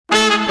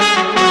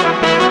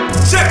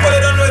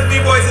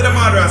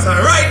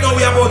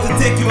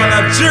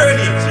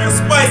Journey to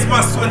Spice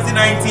Mass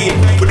 2019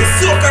 with the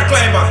Soca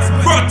Climax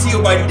brought to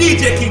you by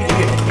DJ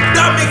Kingpin.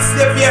 That mix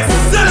the yes,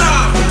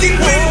 Zella!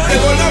 Kingpin, they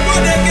go love how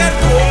they get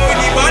with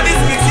the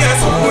baddest mix, yes.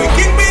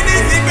 Kingpin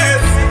is the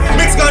best.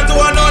 Mix gone to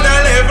another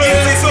level.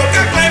 The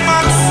Soca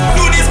Climax,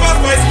 do this for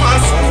Spice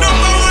Mass.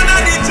 Number one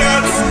on the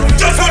charts.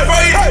 Just hold for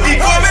it, he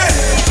coming.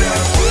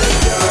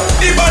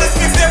 The baddest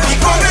mix, he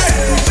coming.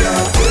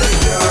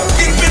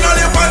 Kingpin on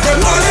the front, they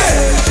coming.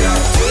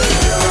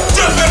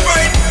 Just hold for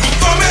it, he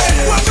coming.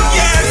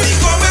 Yes, he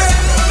coming.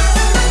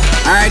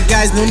 Alright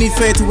guys, no need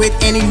for you to wait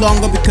any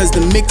longer because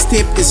the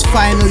mixtape is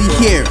finally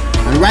here.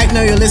 And right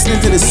now you're listening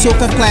to the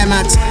Soca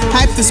Climax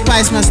Hype the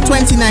Spice Mass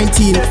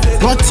 2019,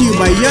 brought to you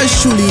by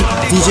yours truly,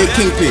 DJ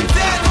Kingpin.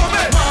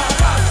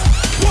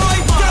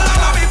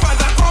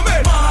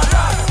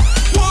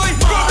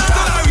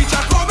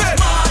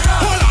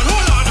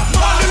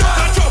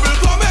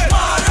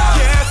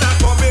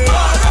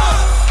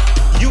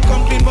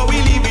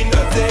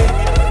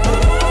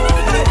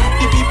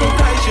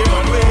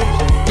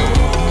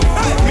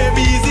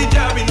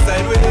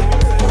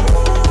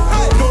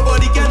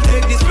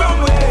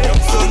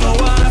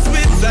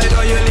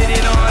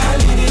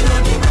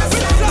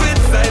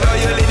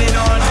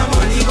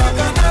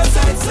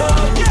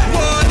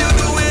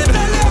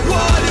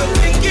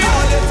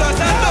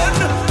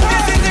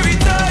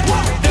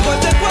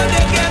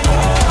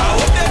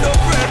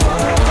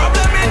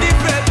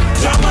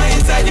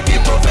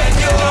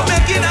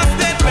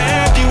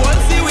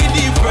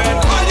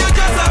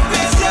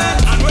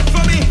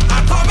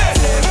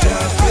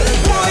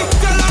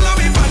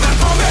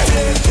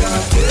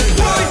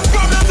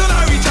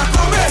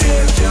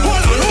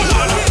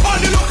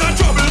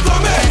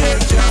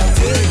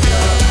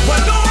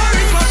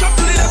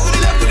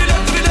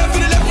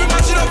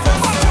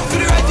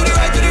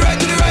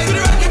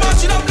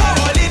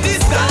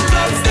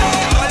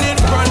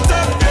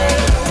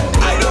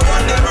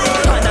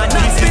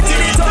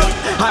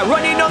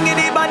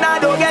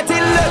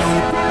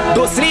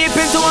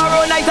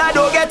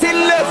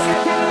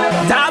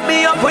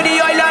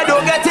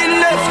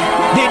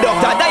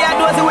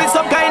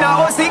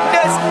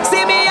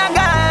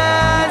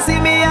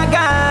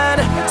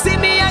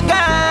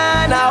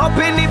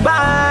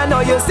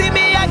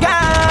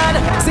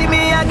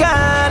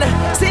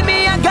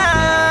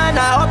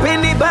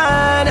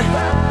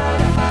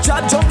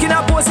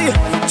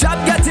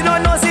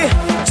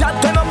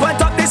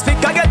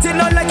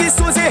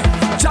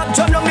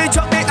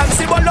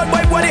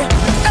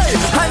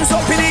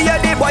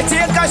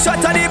 Take a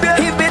shot at the bill.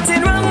 If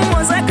beating wrong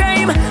was a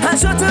crime, I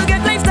should to get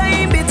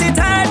lifetime. Beat it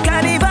hard,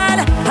 carnival.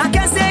 I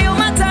can say you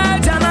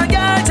matter.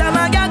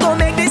 Jamaga, go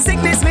make this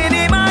sickness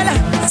minimal.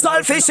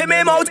 Saltfish in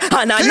my mouth,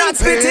 and I'm not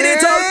spitting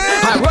it out.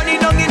 I'm running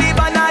down in the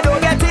band, I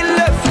don't get it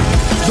left.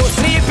 Don't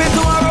sleep in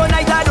tomorrow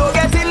night, I don't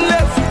get it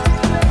left.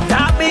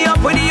 Tap me up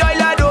with the oil,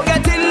 I don't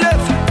get it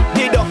left.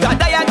 The doctor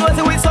diagnosed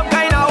me with some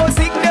kind of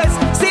sickness.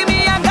 See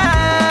me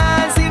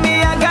again, see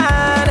me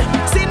again,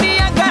 see me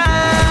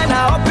again.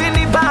 I up in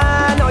the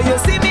band. You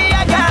see me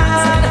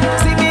again,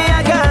 see me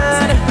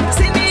again,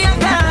 see me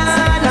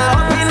again. I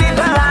up in the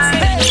band.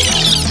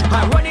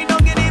 I'm running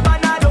down in the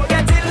band, I don't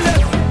get it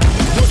left.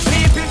 No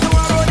sleeping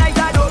tomorrow night,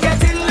 I don't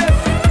get it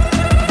left.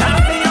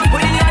 Tap me up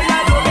with the oil,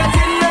 I don't get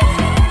it left.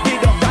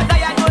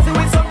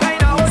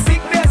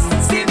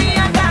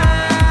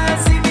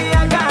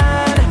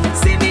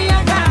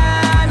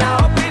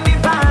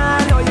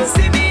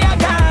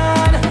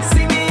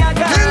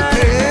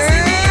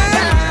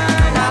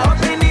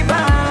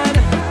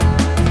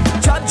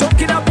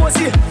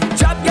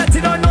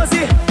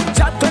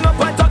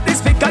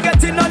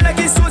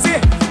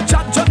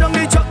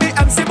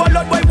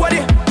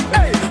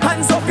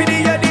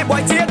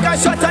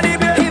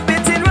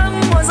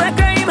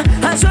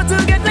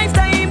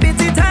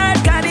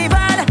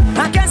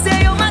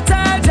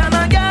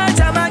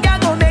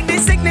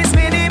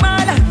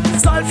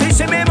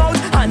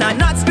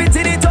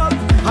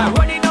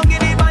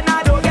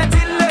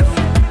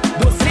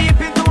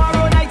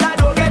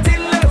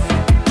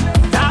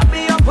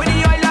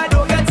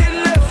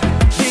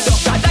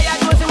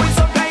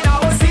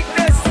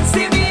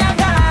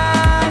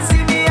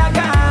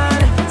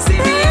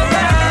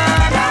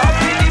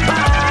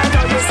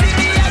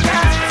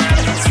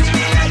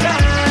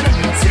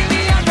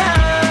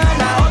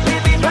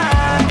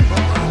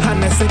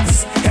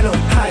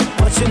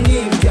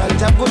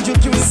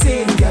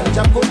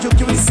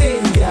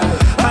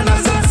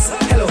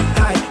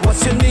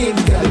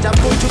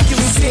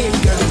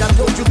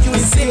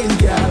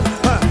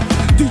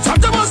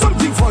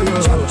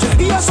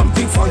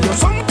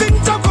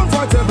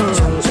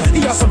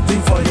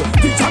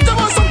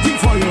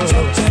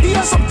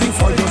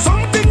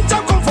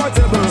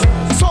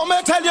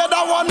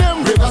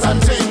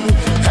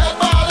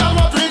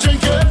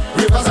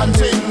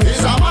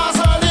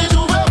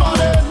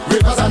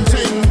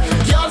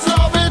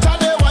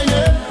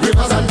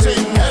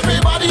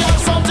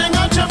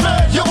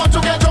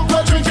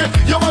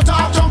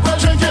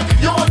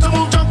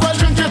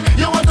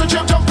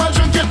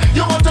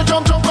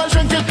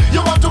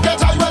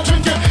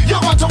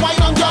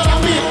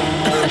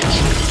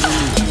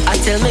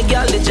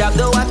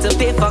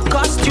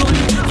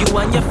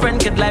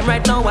 expensive life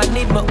right now, I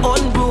need my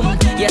own room.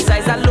 Yes,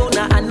 I's a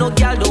loner, and no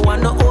girl don't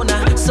want no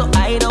owner, so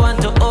I don't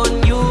want to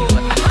own you.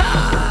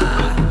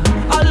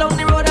 Along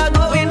the road I'm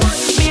going,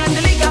 me and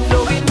the liquor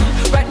flowing.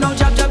 Right now,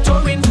 job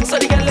touring, so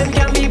the girl them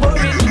can be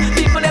boring.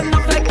 People them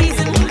not like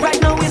teasing.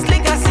 Right now it's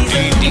liquor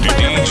season. If I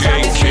don't make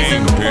this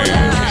season,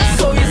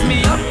 so it's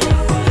me up,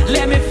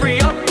 let me free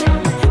up.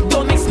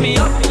 Don't mix me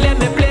up, let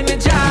me play me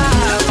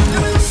job.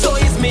 So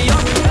it's me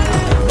up,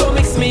 don't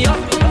mix me up.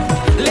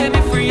 Let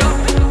me free up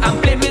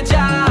and play me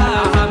job.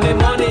 Have me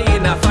money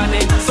in a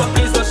fanny, so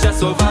please don't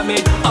stress over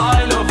me.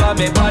 All over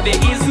me body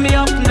is me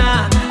up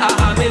now. I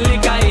have me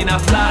liquor in a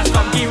flash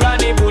from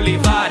Kirani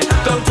Boulevard.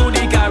 Come to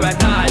the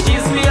Grenada,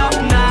 is me up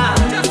now.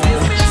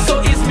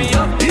 So it's me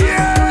up,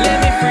 let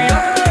me free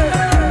up.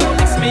 Don't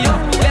mix me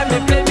up, let me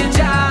play me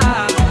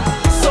job.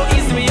 So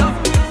it's me up,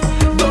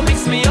 don't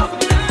mix me up.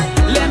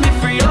 Let me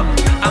free up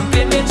and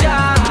play me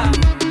job.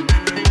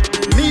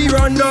 Me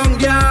run down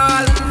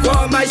girl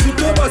for my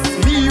shooter bus.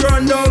 Me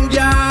run down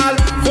girl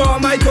for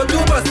my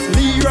photo bus.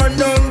 Me run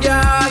down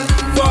girl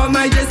for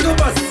my disco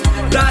bus.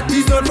 That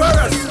is not for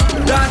us.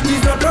 That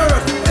is not for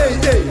us. Hey,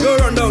 hey, you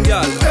run down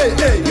girl. Hey,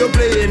 hey, you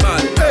playing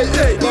man. Hey,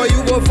 hey, boy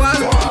you go fast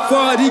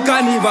for the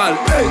carnival.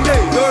 Hey,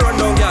 hey, you run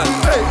down girl.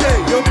 Hey, hey,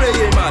 you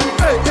playing man.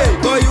 Hey, hey,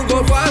 boy you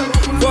go fast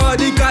for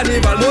the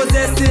carnival. No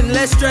testing,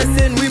 less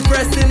stressing. We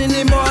pressing in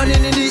the morning,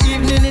 in the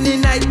evening, in the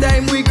night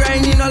time. We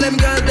grinding. All them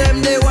girls,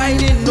 them they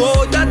whining.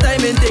 No that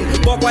timing thing.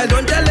 But while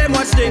don't tell them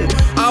much thing.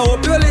 I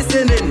hope you're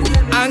listening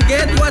and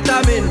get what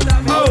I mean.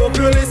 I hope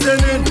you're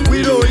listening.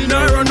 We don't in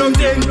a random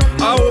thing.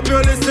 I hope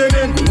you're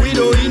listening. We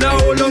don't in a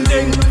whole long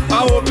thing.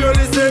 I hope you're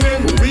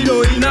listening. We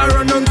don't in a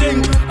random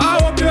thing. I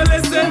hope you're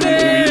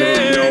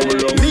listening.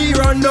 Me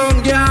run down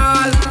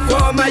girl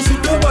for my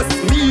shooter bus.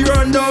 Me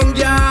run down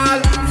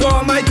girl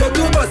for my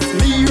tattoo bus.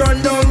 Me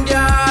run down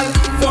girl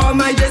for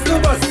my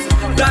disco bus.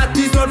 That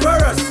is not for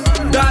us.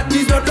 That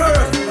is not for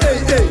us.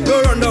 Hey, hey,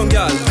 you run down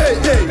girl. Hey,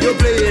 hey, you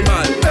playing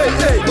man. Hey,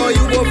 hey, boy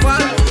you go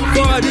far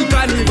for the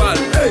carnival.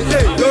 Hey,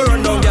 hey, you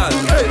run down girl.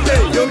 Hey,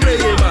 hey, you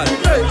playing man.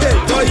 Hey, hey,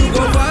 boy you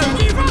go far.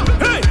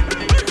 Hey,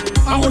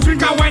 I go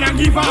drink a wine and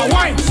give her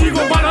wine. She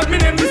go ballot me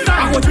name this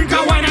time. I go drink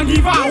a wine and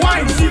give her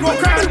wine. She go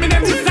cry me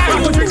name this time.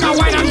 I go drink a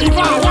wine and give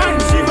her wine.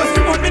 She go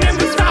scream out me name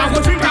this time. I go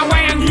drink a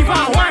wine and give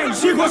her wine.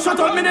 She go shut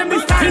out me name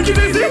this time. Take it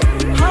easy,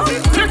 huh?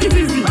 Take it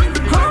easy,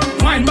 huh?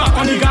 Wine back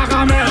on the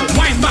gargamel.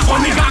 Wine back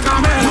on the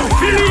gargamel. You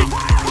feel it?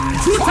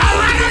 You tell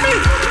me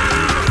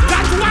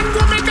that one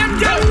go make them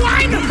get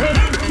wine.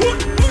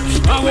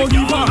 I go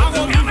give her. I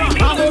go give her.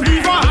 I go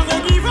give her.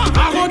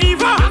 I go give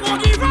her. I go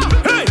give her.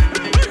 Hey,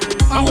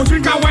 I go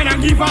drink a wine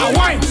and give her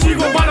wine. She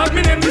go ballot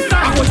me name this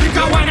time. I go drink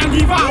a wine and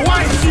give her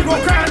wine. She go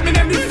cry at me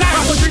name this time.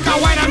 I go drink a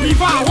wine and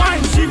give her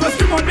wine. She go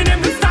scream out me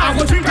name this time. I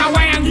go drink a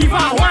wine and give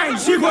her wine.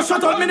 She go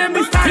shut out me name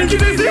this time. Take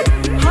it easy,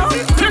 huh?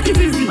 Take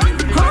it easy,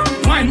 huh?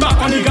 Wine back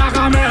on the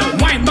gargamel.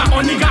 Wine back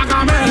on the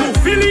gargamel. You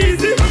feel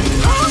easy,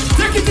 huh?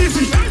 Take it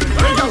easy.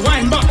 Bring your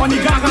wine back on the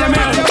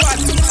gargamel.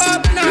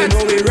 Up now. You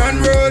know we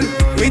run road.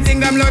 We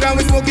think I'm loud and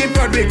we smoking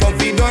pot. We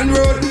comfy done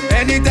road.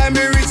 Anytime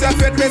we reach a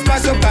fet, we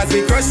smash up as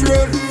we crush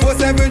road.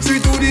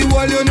 473 to the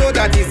wall, you know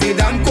that is the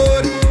damn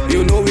code.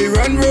 You know we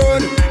run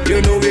road.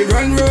 You know we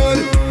run road.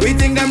 We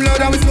think I'm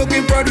loud and we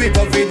smoking pot. We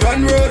comfy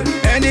done road.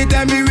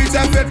 Anytime we reach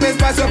a fet, we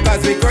smash up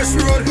as we crush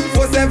road.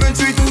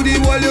 473 to the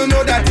wall, you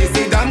know that is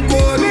the damn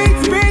code.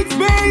 Beats.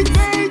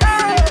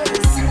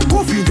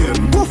 Go feed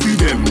them, go feed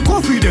them,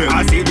 go feed them.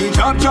 I say the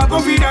chop, go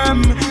feed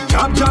them.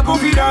 Chop, go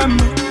feed them.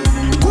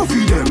 Go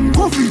feed them,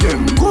 go feed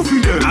them, go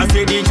feed them. I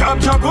say the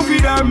chop, go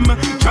feed them.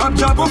 Chop,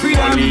 go feed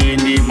them. Early in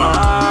the morning.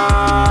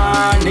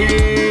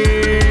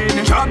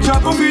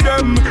 Chop, go feed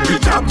them. The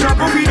chop,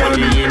 go feed them.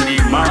 Early in the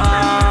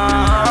morning.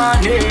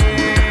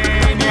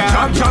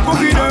 Chop, go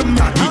feed them.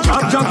 The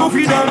chop, go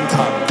feed them.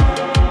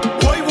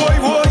 Boy.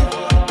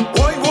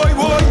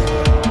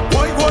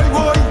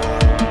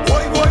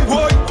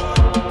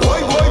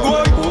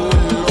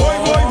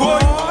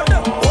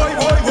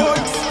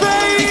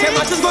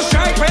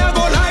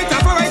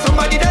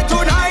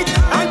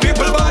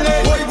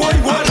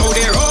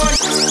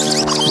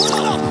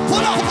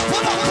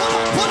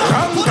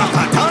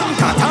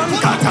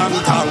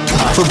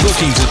 For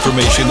bookings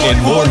information and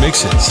more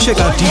mixes, check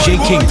out DJ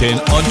Kingpin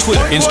on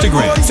Twitter,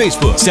 Instagram,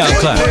 Facebook,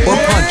 SoundCloud, or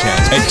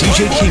podcast at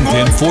DJ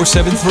Kingpin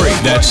 473.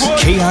 That's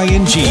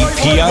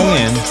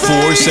KINGPIN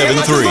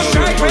 473.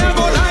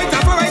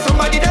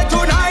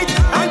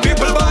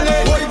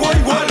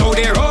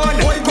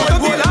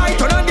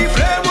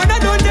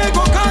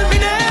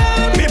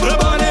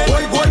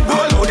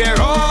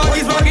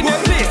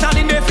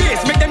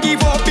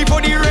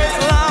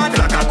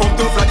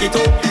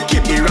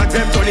 Keep the rocks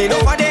them turning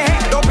over their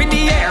head, up in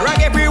the air,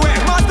 rock everywhere.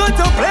 Must go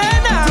to play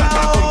now.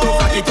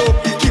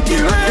 Keep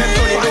the rocks them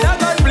turning over.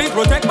 God, please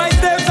protect my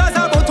steps as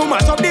I'm about to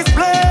mash up this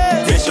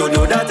place. They should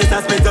know that this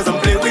aspect doesn't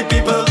play with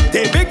people.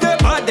 They big their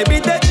part, they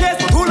beat their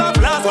chest, but who love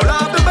last, all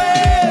of the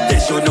best. They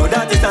should know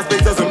that this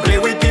aspect doesn't play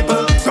with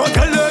people. So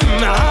tell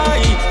them I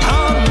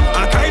am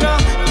a kinda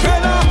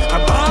killer, a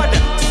bad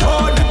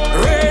son,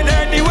 rain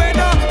any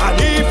weather, and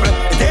if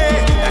they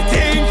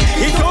think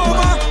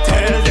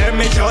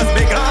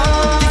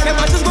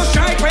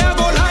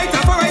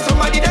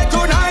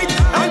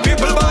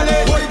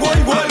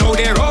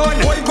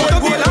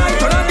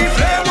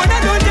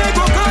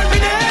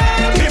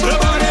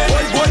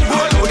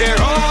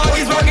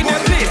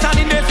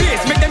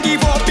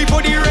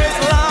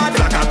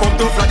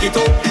to flag it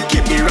up.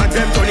 Keep the rags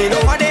them turning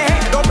over the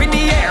head, up in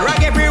the air,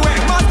 rag everywhere.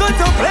 Must go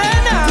to play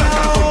now.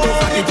 Come to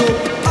flag it up.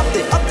 Up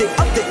the.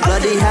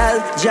 Bloody hell,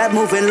 Jab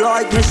moving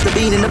like Mr.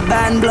 Bean in the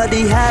band.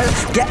 Bloody hell,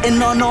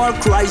 getting on all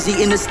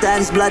crazy in the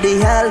stands. Bloody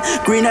hell,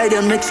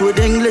 Grenada mixed with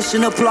English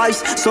in the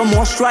place. Some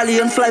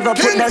Australian flavor,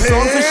 put that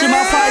swordfish in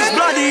my face.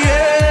 Bloody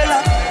hell.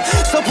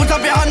 So put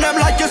up your hand them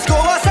like you score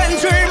a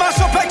century. Mash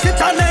up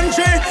exit and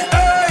entry.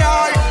 Hey,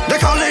 aye. They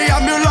call the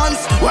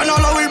ambulance when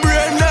all of we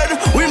brain dead.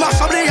 We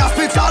mash up the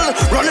hospital,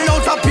 running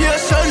out of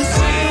patience.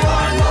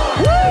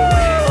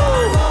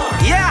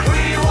 Yeah,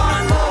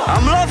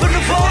 I'm loving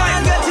the flow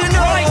and getting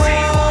up.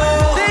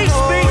 These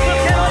people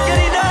cannot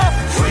get enough.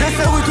 They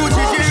say we too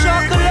GG.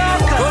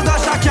 Oh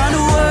gosh, I can't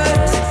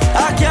wait.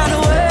 I can't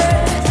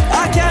wait.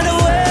 I can't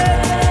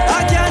wait.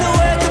 I can't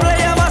wait to play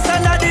a mass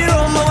under the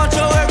room. I watch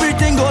how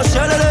everything goes.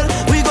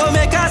 We go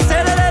make a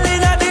sell in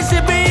a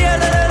DCP.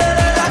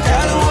 I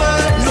can't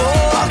wait. No,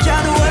 I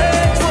can't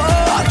wait.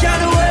 I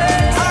can't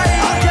wait.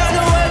 I can't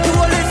wait to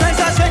hold it nice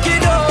and shake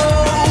it down.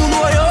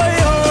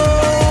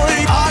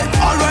 I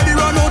already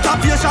run out of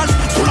patience.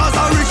 Soon as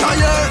I reach a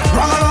year,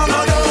 rang along,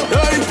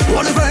 hey,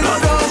 what if I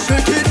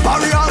shake it,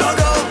 barrier,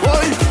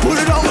 hey, pull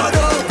it down,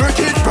 break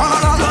it, rang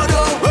along,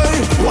 hey,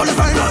 what if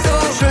I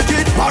shake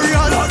it,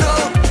 barrier,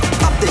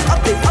 up the,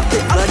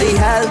 bloody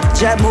hell,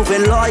 Jab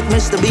moving like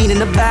Mr. Bean in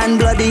the band,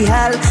 bloody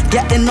hell,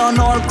 getting on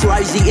all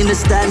crazy in the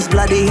stands,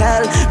 bloody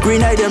hell,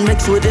 Grenada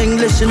mixed with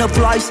English in the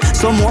place,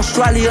 some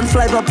Australian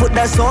flavor, put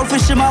that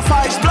swordfish in my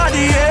face,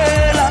 bloody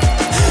hell.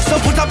 So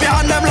put up your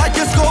hand them like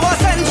you score a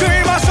century.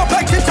 Mash up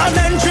exit and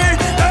entry.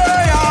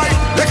 Hey, aye.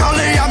 They call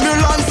the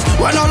ambulance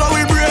when all of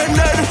we brain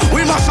dead.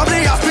 We mash up the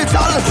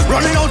hospital,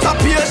 running out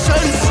of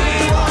patience.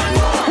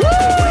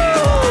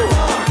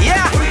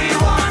 Yeah,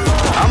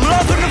 I'm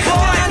loving the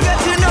flow and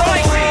getting up.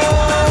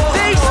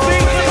 These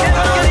people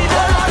cannot get it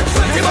done.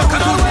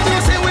 When you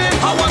say we,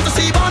 I want to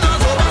see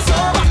bananas over so,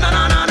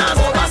 bananas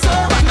over so,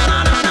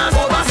 bananas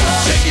over so.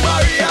 Shake the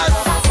barriers.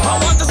 I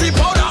want to see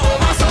powder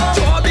over so,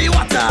 Joby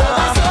water.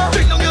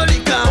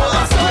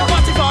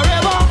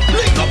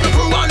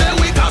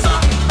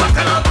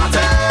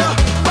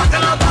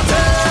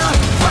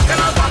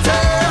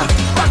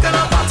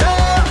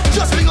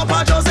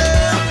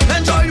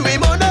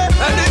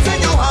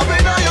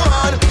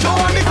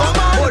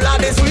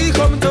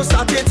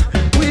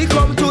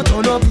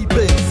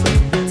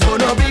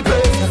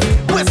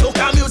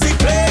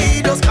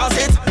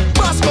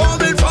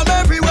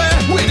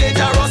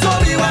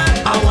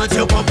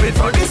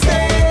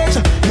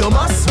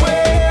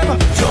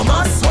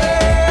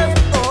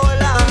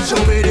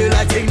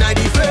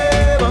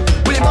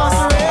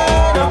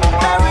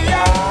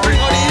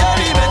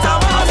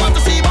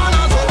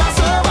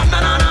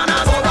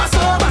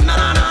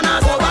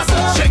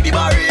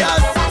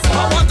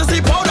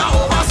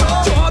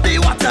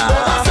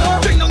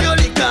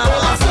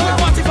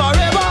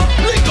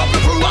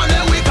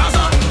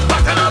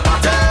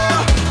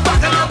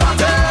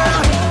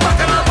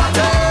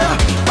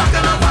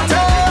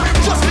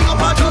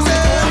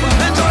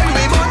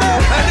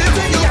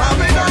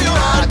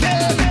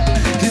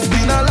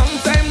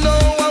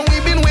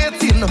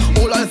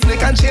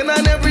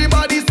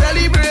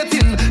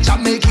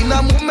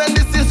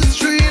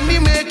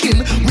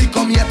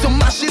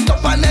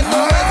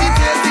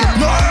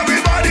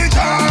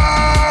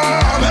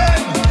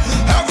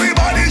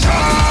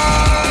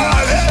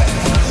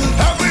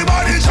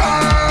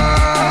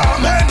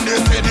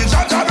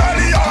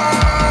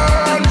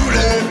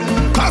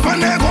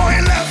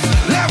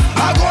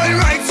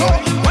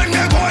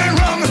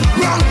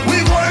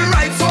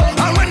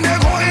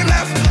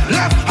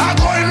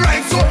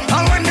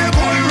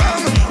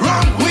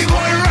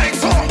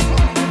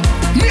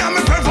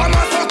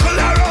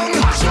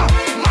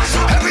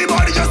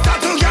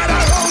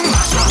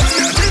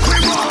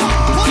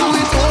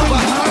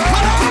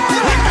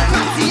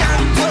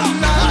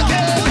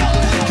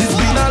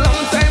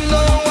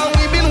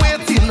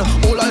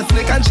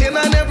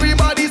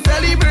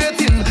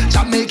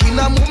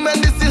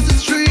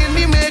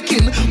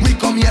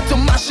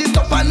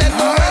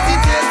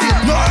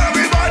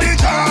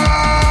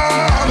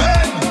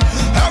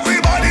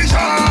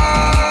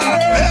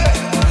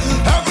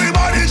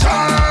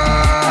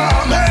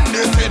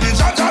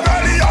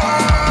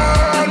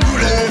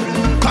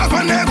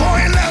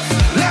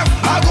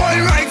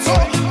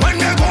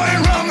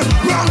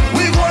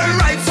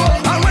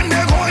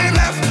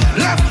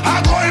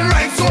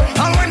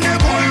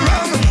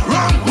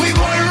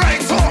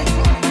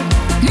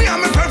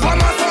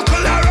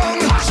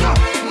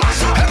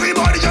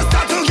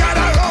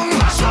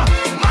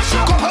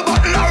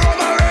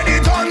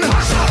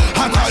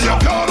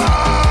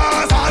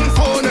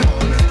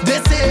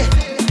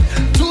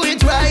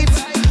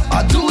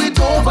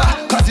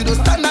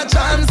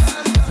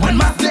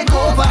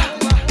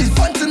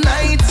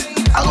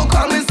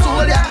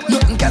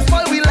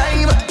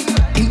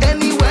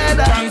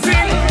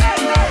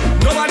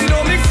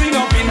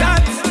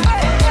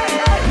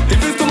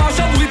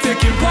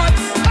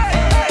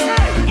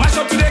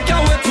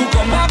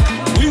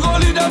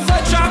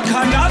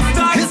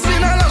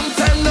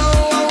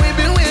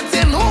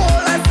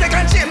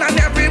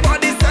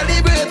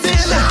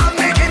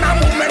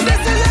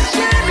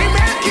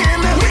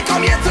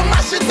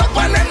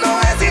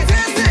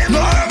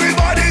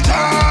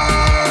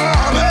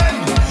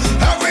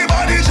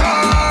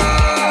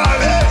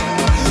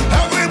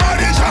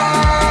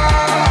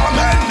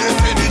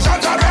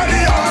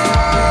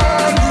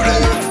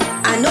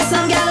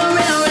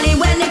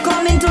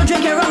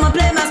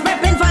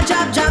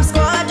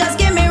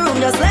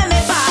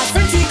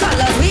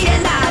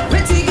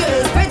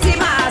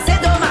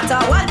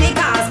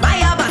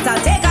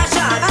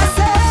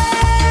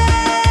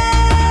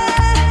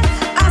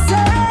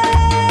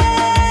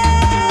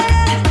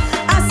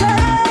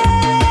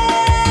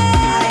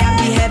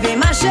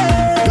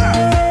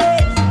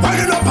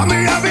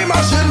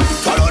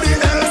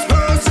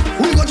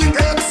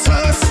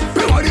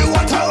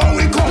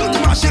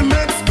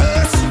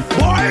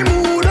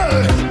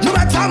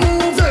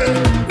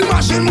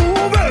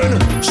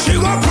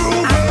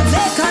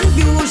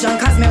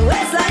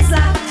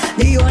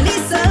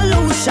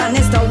 solution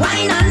is to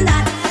wine on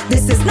that.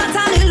 This is not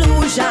an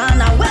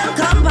illusion. I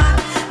welcome back.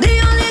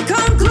 The only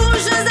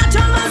conclusion is that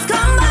you must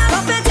come back.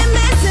 Prophet in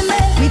missing me.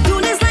 We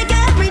do this like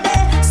every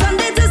day,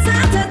 Sunday to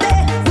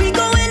Saturday. We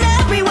going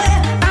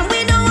everywhere and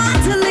we don't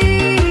want to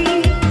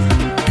leave.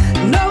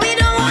 No, we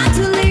don't want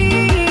to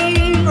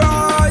leave.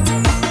 Right.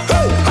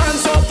 Hey,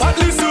 hands up at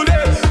least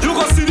today. You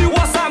go see the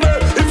what's I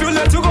made. If you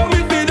let you go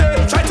meet me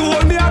there, try to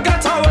hold me and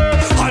get away.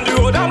 On the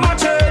road I'm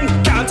marching,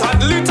 can't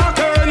handle it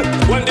talking.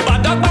 When the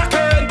bad dog back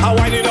in, I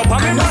wind it up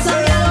and me So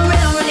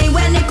really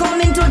when they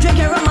come into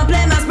drinking rum and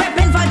play mass,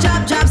 prepping for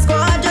job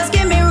squad. Just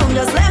give me room,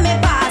 just let me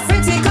pass.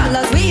 Pretty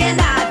colors, we ain't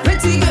that.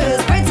 Pretty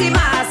girls, pretty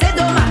mass. It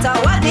don't matter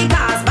what the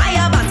cost. Buy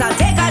a bottle,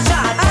 take a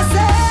shot.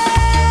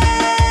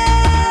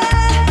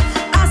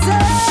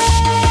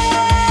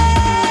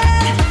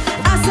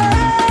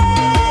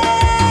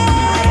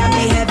 I am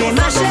the heavy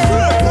machine.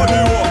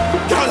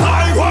 Girl,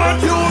 I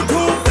want you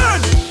to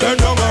bend. Bend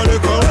down a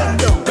little,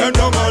 bend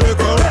down a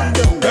little,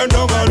 bend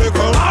down a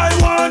little. I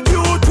want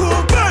you to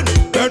bend.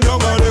 Bend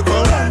down a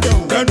little,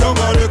 bend down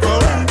a little,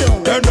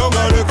 bend down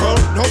a little.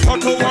 Now start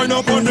to wind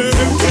up on the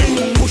him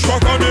thing, push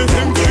back on the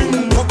him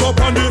thing, rock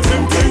up on the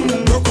him thing,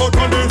 rock out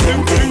on the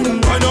him thing,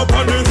 wind up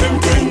on the him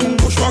thing,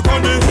 push back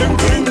on the him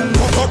thing,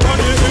 rock up on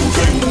the him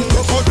thing,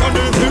 rock out on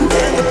the him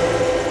thing.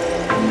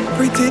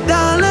 Pretty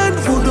darling,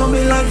 food on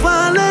me like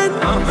violin.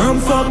 I'm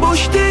for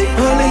bush tea,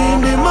 early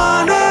in the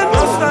morning.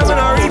 Most time when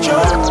I reach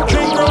up,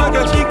 drink roll like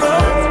a chico.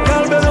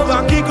 Girl bend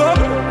over, kick up,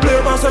 play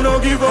boss and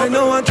don't give up. I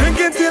know I drink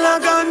it till I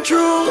gone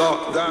through,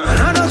 and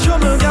I don't show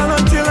me girl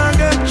until I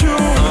get through.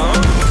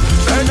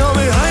 I know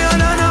me higher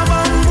than a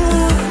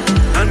bamboo,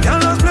 and girl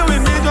just play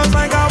with me just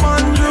like I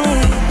want to.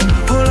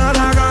 Pull out,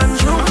 I gone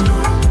through,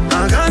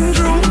 I gone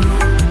through,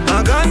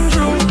 I gone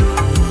through,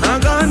 I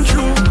gone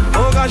through.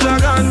 Oh gosh, I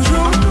gone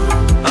through.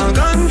 I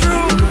gone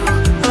through.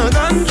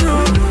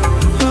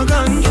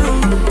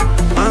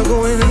 I'm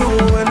going low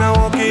when I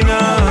walk in.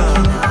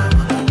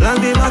 Like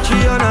the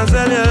battery on a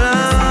cellular.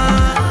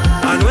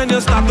 And when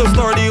you stop to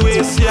store the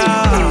waste,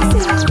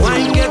 yeah,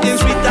 wine getting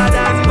sweeter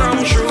than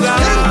brown sugar.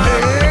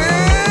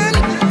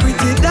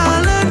 Pretty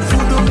darling,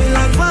 food on me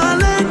like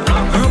violin.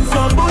 I'm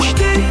from bush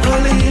tea,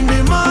 early in the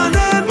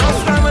morning.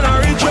 Most time when I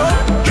reach up,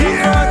 drink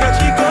like a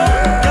chico.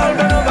 Girl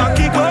bend over,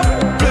 kick up,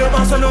 play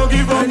boss and don't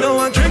give up. I know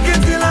I drink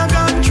it till I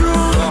gone through.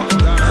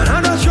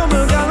 Show me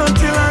girl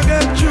until I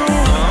get through.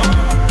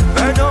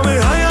 I know me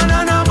higher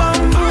than a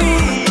bamboo,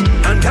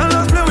 and girl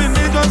just play with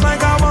me just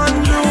like I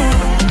want to.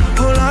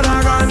 Pull out,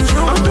 I gone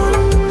through,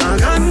 I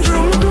gone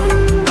through,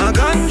 I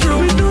gone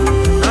through,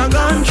 I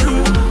gone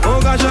through. Oh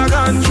gosh, I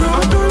gone through,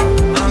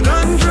 I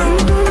gone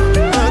through,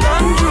 I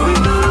gone through,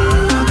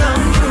 I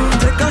gone through.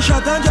 Take a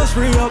shot and just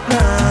free up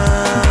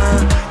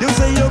now. You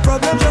say your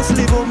problem, just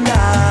leave them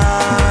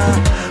now.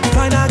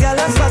 Find a girl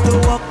and start to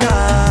walk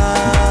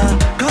now.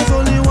 Cause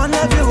only one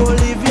of you will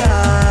leave ya.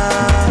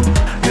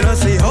 You don't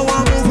see how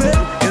I'm moving,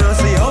 you don't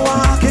see how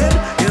I'm acting,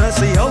 you don't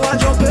see how I'm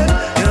jumping,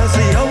 you don't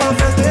see how I'm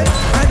fetting.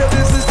 I know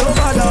this is no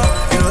bother.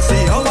 You don't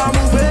see how I'm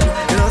moving,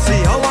 you don't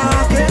see how I'm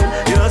acting,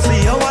 you don't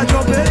see how I'm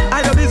jumping.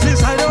 I know this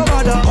is I no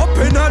bother. Up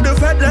in on the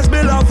fed, let's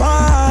build a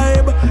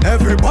vibe.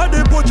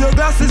 Everybody put your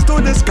glasses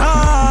to the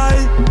sky.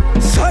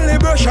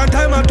 Celebration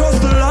time and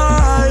toast to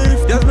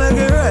life. Just make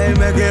it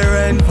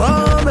rain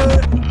for me.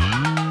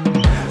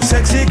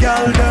 Sexy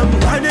girl, them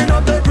winding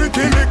up the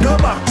pretty little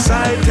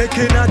backside.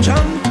 Taking a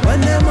jump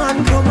when the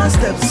man come a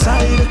step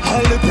side.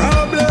 All the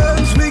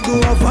problems, we go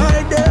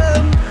avoid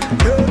them.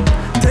 Yeah.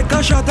 Take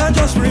a shot and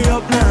just free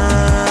up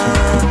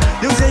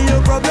now. You say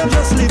your problem,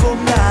 just leave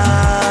them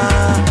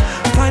now.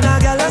 Find a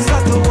girl and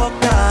start to walk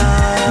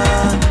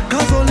now.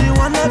 Cause only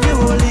one of you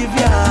will leave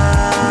ya.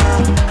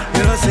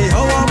 You don't see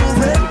how I'm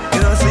moving,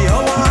 you don't see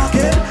how I'm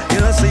acting, you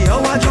don't see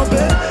how I'm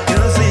jumping, you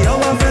don't see how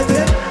I'm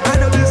fetting. I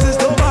know this is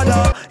no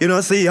bother. You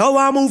don't see how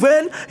I'm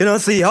moving, you don't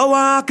see how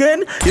I'm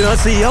acting, you don't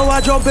see how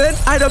I'm jumping.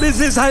 I know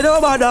business, I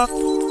don't bother.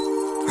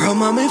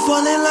 Roma me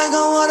falling like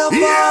a waterfall,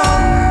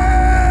 yeah.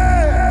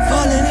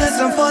 Falling, yes,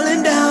 I'm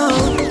falling down.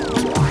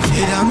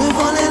 It got me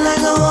falling like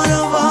a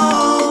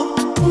waterfall.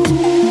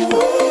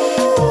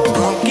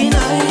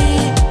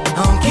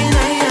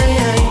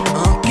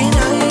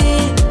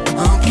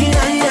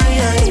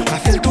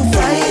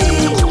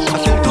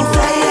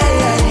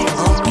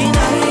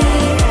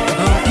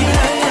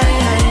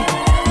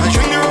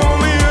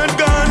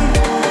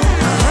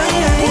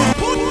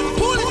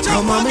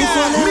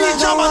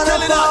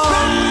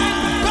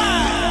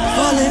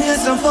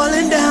 I'm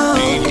falling down.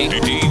 It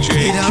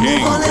got me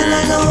falling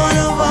like a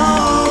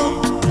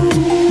waterfall.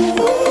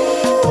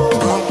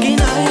 Honky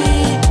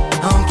night,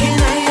 honky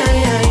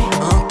night,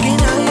 honky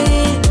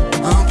night,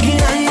 honky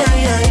night.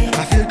 I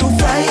feel too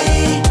fly,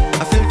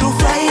 I feel too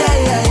fly.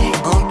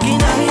 Honky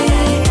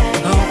night,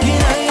 honky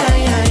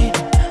night.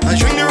 I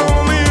drink the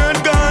rum me head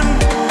gun.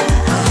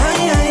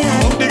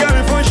 Fuck the girl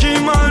before she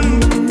man.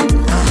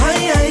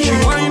 She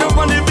wind up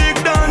on the big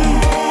done.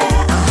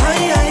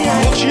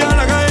 Fuck she all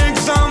like a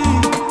exam.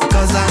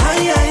 Cause I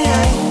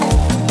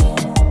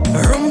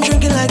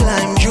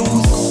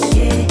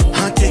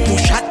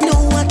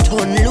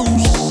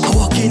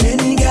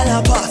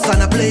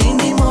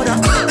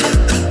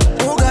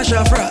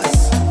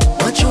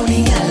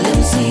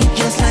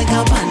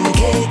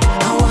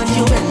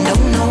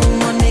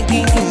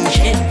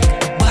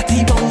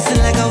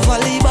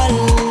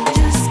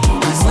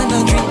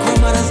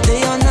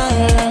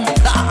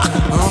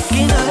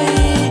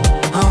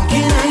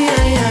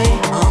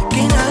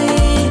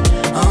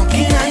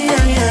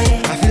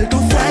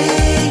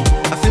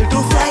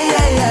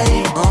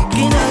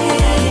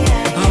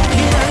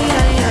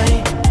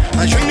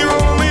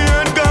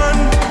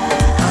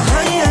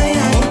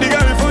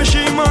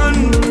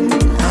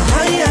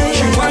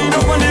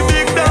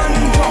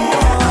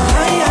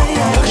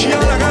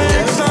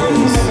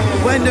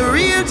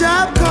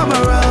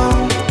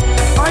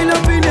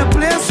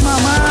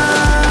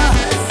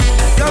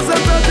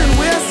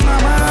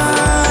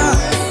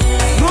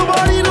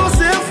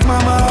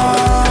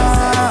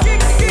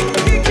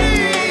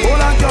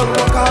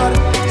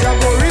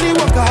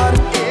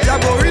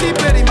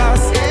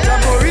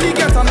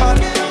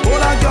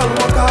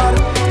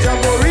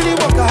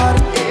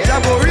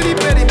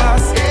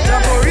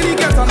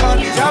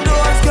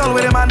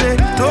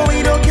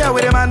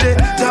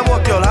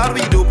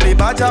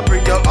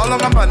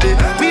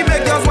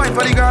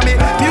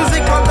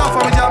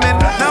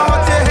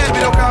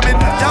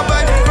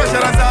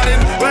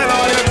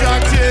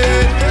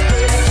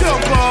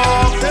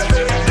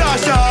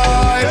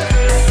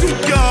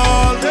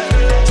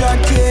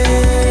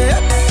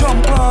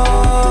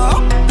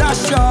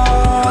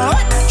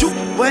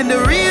when the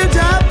real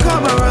job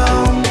come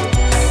around.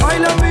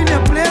 Oil up in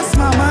your place,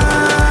 mama.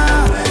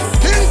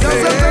 Girls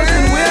are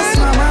talking waste,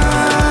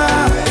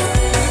 mama.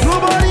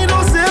 Nobody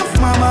no safe,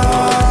 mama.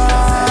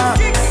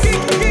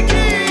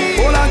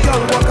 All a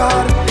girl work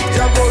hard.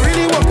 Job go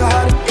really work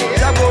hard.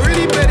 Job go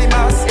really pay the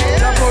mass.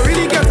 Job go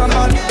really get a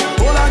man.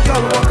 All a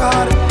girl work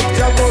hard.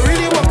 Job go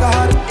really work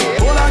hard.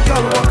 All a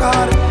girl work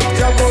hard.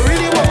 Job go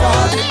really work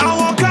hard. I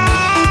work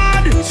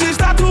hard. She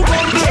start to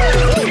complain.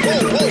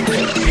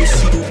 You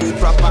see the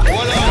proper.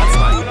 That's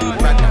my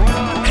brother.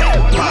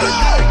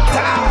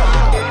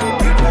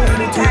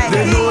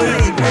 They know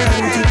it.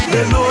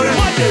 They know it.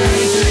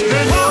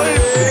 They know it.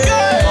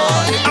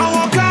 I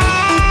work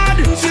hard.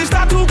 She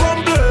start to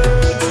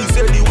complain. She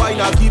said the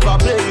wine I give her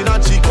pain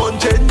and she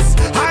conscience.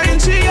 I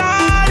ain't she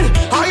hard.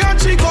 I ain't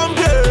she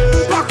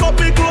complain. Pack up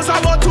it close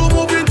about to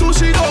move into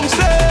she don't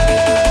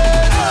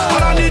stay.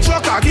 All on the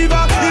truck I give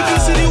her. If you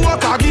see the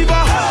work I give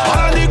her. All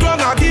on the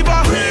ground I give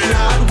her.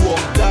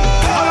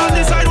 All on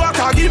the sidewalk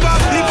I give her.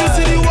 If you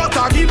see the work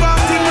I give her.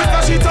 Think like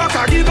that she talk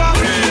I give her.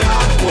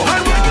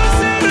 And when you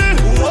see me,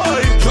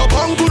 boy, your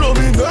bang to know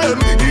me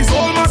name. This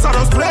whole master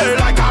just play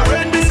like a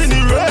rain. This in the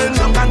rain.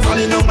 Jump and fall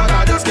in love, but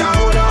I just can't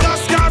hold on.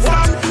 Just can't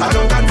stop. I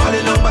jump and fall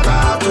in love, but I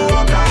have to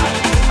work hard.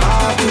 I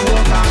have to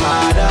work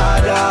hard,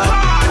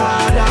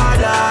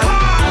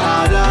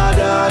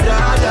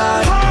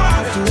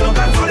 jump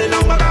and fall in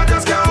love, but I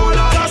just can't hold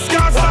on. Just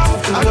can't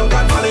stop. I jump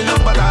and fall in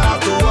love, but I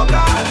have to work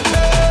hard.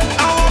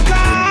 I work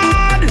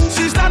hard.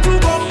 She start to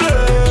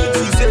complain.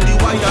 She said the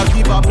wine I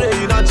keep her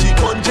playing and she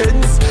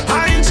conscience. I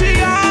ain't she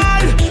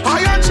hard.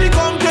 I ain't she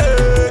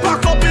complain.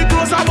 Pack up it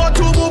close about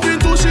to move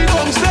into she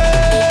don't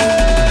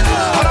stay.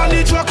 All on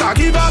the truck I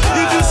give her.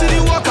 If you see the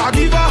work I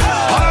give her.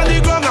 All on the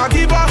ground I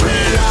give her.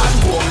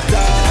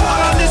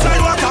 All on the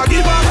sidewalk I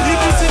give her. If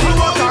you see the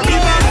work I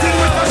give her. Think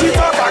with her she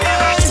talk I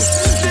give her.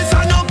 This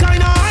a no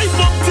kind of hype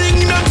up thing.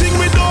 Nothing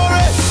with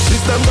Dore.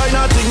 This them kind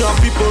of thing of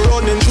people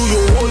running through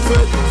your whole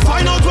face.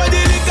 Find out where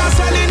the liquor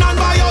selling and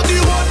buy out the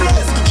whole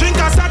place. Drink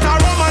a sack of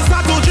rum and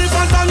start to drip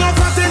and turn your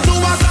fat into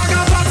a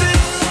saga party.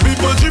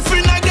 People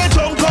drifting like they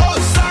jump out,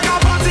 saga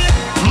party.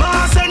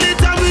 Mass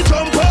anytime we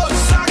jump out,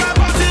 saga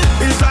party.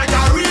 It's like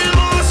a real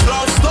mass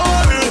love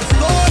story.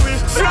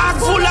 Flag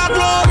full of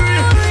glory.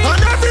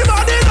 And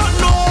everybody don't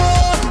know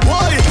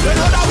why. They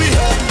know that we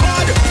hate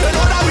bad. They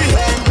know that we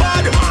hate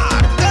bad.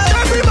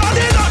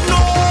 Everybody don't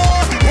know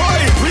why.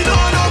 We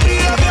don't know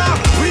behavior.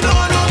 We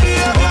don't know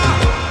behavior.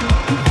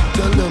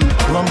 Tell them,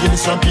 rum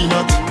Guinness and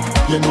peanut.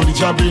 You know the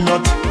job be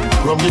not.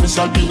 Rum Guinness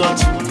and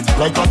peanut.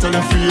 Like I tell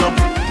them free up.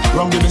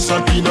 Rum Guinness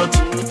and peanut.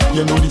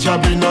 You know the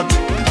job be not.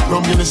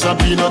 Rum Guinness and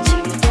peanut.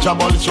 Jab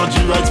all the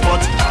churchy right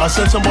spot. I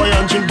sent some boy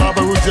and drink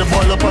barber roots. They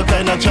boil up a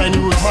kind of Chinese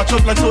roots. Match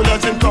up like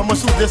soldiers in Kama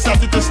suit. They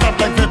started to stop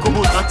like Veco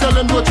boots. I tell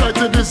them don't try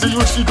to busy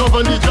you. She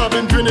govern the job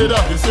in Grenada.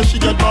 They say she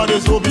get bad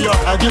as Obia.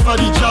 I give her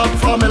the job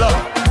formula.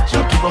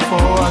 Job keep her for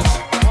hours.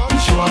 You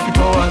show up the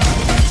powers.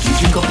 You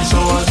drink up the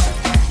sours.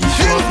 You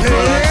show up the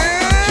colors.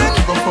 Job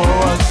keep her for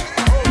hours.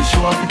 You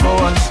show up the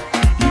powers.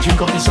 You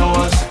drink up the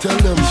sours. Tell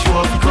them you show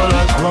up the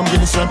colors. Rum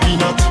Guinness and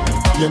peanut.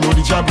 You know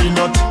the job be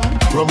not.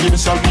 Rum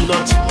Guinness and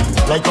peanut.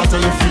 Like I tell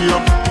you free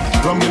up.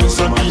 Rum Guinness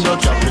and peanut.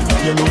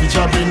 You know the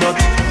job be not.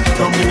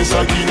 Rum Guinness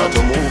and peanut.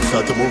 To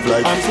move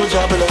like I'm so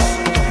jobless.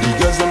 The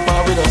girls them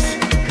par with us.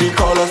 They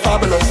call us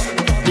fabulous.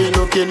 They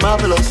looking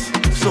marvelous.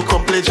 So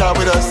come play job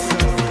with us.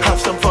 Have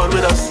some fun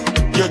with us.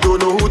 You don't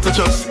know who to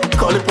trust.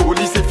 Call the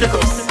police if you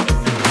cuss.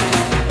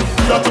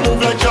 Got to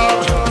move like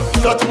job.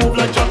 Got to move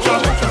like job.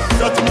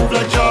 Got to move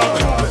like job.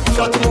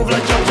 Got to move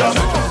like job.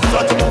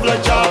 Got to move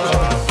like job.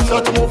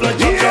 Got to move like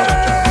job.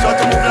 Got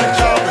to move like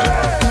job.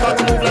 Got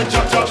to move like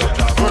job.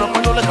 Run up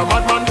and down like a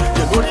madman.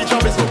 You know the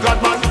job is no glad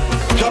man.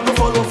 Job no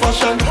follow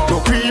fashion. No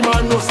cream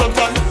and no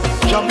suntan.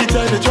 Job be in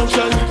the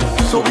junction.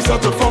 So we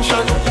start to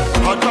function.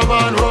 Hot grab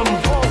and rum.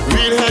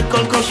 Real head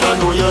concussion.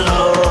 Know you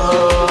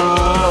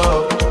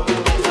love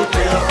to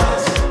play a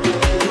mass.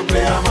 To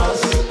play a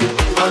mass.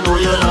 I know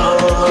you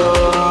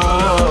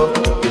love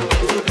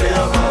to play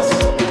a mass.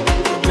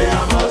 To play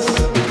a mass.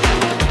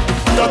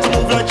 Got to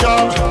move like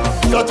job.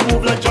 Got to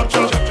move like job.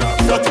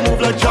 Got to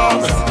move like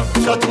job.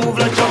 Got to move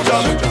like job.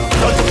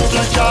 Got to move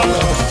like job.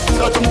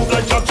 Got to move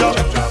like job.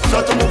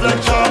 Got to move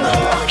like job.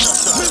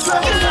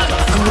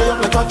 I'm way up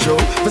like a Joe.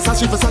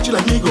 Versace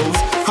like Egos.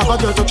 Have a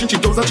girl touching she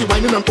toes and she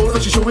whining and pose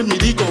and she showing me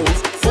the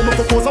goals. For my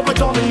propose up like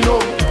domino.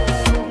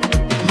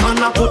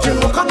 Man I put in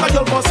work on my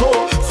girl for so.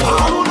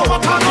 I don't know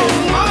what I do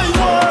in my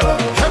world.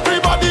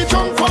 Everybody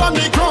jump for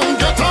the ground.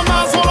 Get a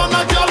mass all on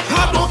a girl.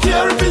 I don't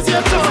care if it's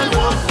your turn.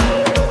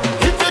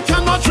 If you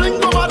cannot drink,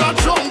 no matter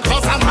drunk.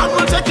 Cause a man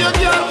will take your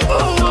girl.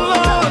 Oh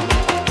Lord.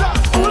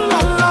 Ooh la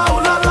la,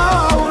 ooh la la,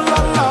 ooh la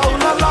la, ooh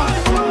la la.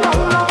 Ooh la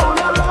la, ooh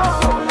la la,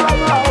 ooh la la,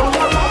 ooh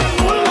la la.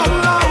 Ooh la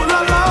la, ooh la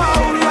la,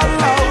 ooh la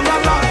la, ooh la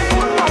la.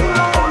 Ooh la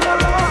la, ooh la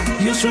la.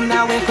 You should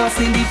not wake us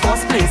in the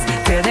first place.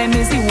 Tell them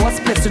it's the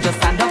worst place to just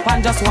stand up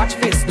and just watch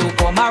face. Don't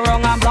come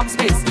around and block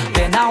space.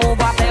 Bend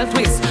over, fell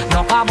twist.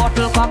 Knock a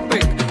bottle, cock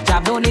brick.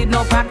 Jab don't need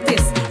no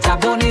practice. Jab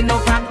don't need no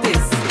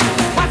practice.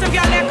 What if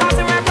your leg cause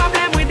a real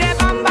problem with the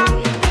bamba?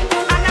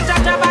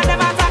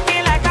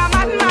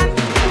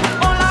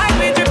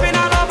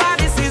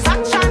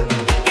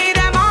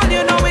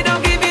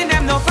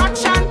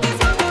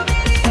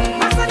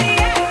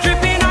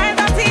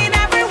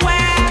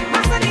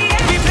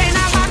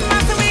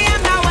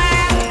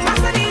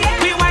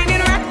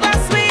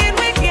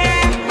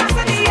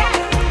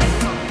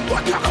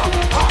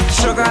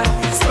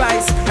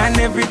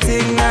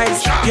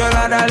 You'll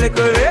add a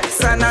little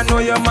X, and I know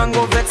your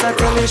mango vex. I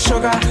tell you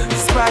sugar,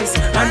 spice,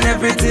 and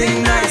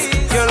everything nice.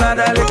 You'll add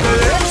a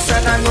little X,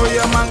 and I know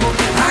your mango.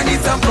 I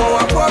need some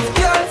Powerpuff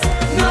Girls,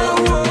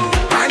 no.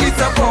 I need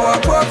some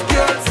Powerpuff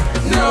Girls,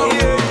 no.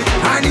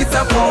 I need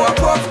some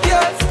Powerpuff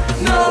Girls,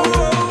 no.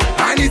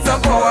 I need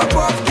some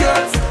Powerpuff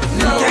Girls,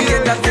 no. Can't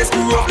get that face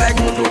screw up like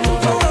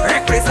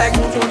wreck place like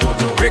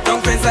break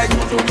down fence like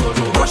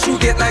wash you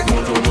get like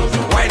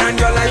wine and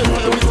you're like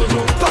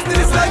busting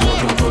this like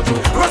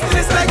rusting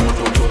this like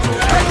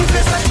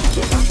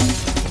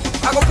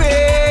I go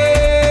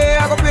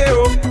pay,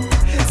 oh.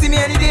 See me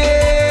any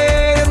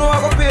day, you know I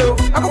go pay, oh.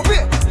 I go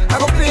pay,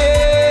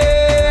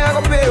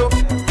 oh.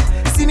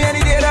 See me any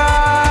day,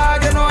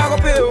 dog, you know I go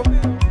pay, oh.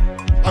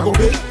 I go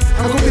pay,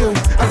 oh.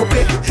 I go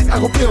pay, oh. I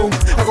go pay,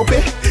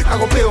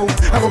 oh.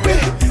 I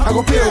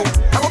go pay, oh.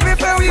 I go pay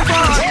for you,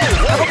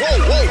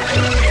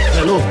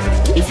 Hello,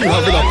 if you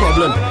having a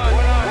problem,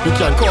 you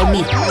can call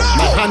me.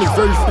 My hand is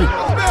very free.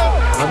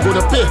 I'm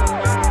gonna pay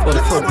for the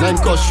frontline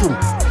costume.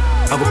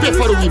 I will pay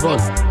for the ribbon.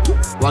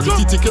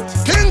 Waggy ticket.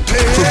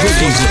 For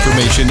bookings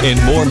information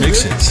and more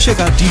mixes, check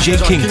out DJ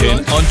Kingpin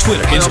on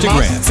Twitter,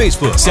 Instagram,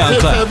 Facebook,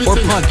 SoundCloud, or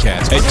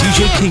podcast at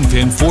DJ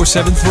Kingpin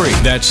 473.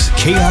 That's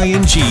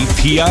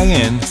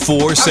KINGPIN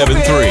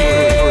 473.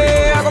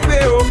 I go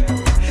pay, oh.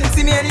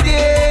 See me any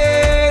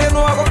day, you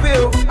know I go pay,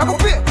 oh. I go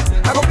pay,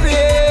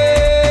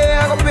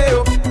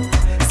 oh.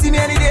 See me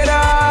any day,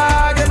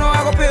 dog, you know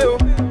I go pay, oh.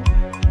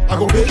 I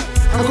go pay, oh.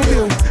 I go pay,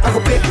 oh.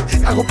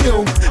 I go pay,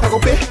 oh.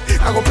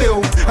 I go pay,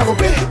 oh.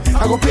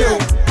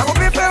 I go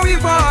pay for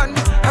weave-on.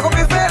 I go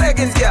pay for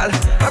leggings, girl.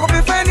 I go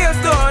pay for nails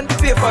done.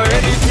 Pay for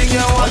anything you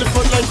All want. the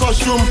frontline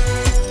costume.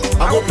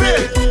 I go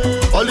pay.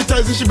 All the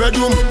ties in she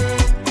bedroom.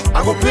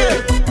 I go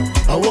pay.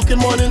 I work in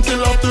morning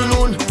till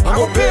afternoon. I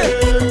go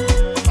pay.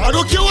 I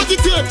don't care what it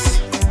takes.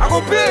 I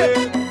go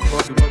pay.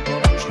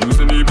 She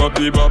using the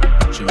body bop.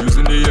 She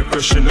using the air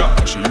freshener.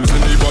 She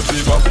using the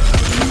body bop.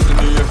 She using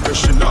the air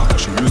freshener.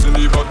 She using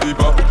the body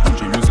bop.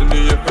 She using the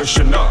air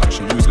freshener.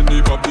 She using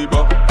the body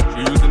bop. She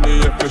using the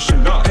air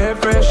freshener. Air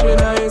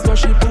freshener is what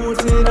she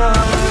put in her.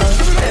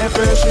 Air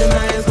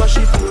freshener is what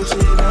she put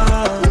in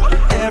her.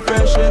 Air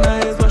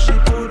freshener is what she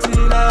put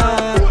in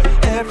her.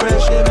 Air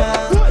freshener.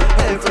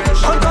 Air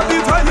freshener. On top the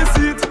toilet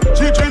seat,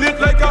 she drill it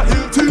like a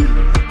Hilti.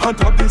 On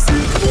top the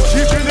seat, she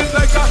drill it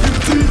like a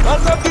Hilti. On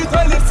top the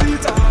toilet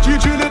seat, she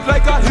drill it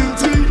like a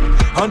Hilti.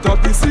 On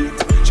top the seat,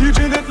 she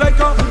drill it like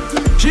a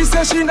Hilti. She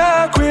says she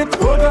not quit,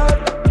 oh God.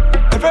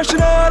 Air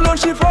freshener alone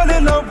she fall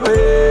in love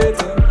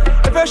with.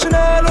 Air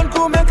freshener alone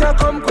could make her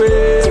come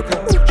quick.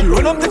 She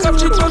roll up the cup,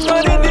 she close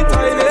one in the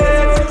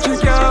toilet. She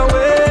can't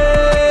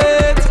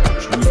wait.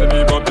 She using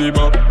the body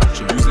bop.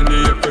 She using the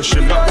air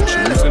freshener. She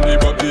using the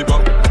body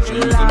bop. She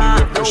using the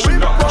air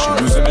freshener. She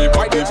using the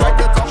body bop.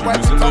 She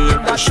using the air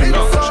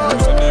freshener. She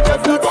using the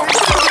body bop.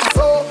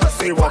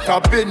 Say what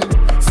happened.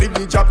 See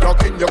the job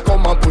talking, you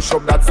come and push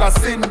up, that's a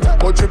sin.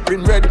 But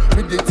dripping red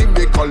with the thing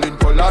they calling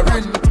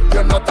coloring.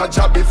 You're not a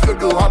job if you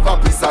don't have a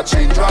piece of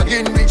chain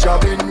dragging. We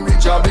jabbing.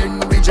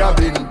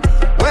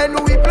 When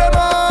we play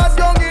mass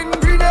down in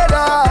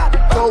Grenada,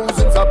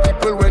 thousands of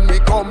people when we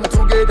come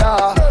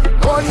together.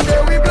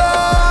 Monday we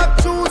black,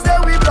 Tuesday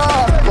we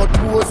black, but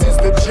Moses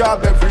the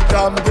job every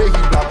damn day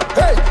he black.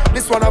 Hey,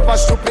 this one of a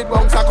stupid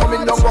bouncer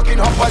coming down, walking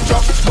up and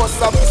drop. Must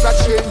have piece of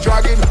chain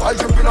dragging, while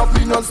dripping off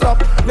me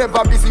non-stop.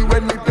 Never busy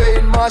when we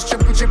playing mass,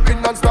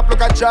 chipping non-stop.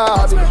 Look at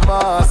job in the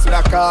mass,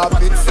 black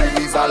carpet, say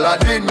he's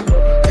Aladdin.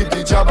 Give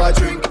the job a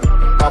drink,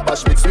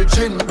 Babash mix with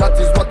gin. That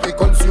is what we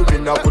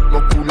consuming. I put my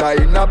cooler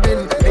in a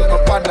bin. Make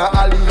my partner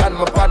Ali and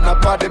my partner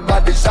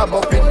body shab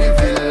up in the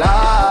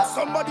villa.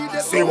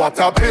 Say what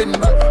happened.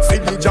 See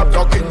the job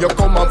talking, you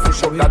come and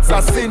push up, that's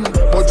a sin.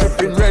 But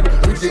dripping red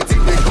with the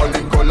thing they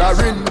calling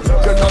coloring.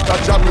 You're not a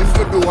job if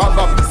you do have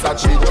a piece of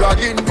chain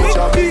dragging.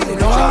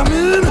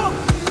 Jamming.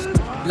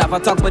 Lava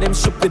talk about them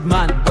stupid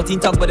man, but he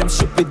talk about them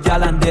stupid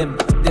gal and them.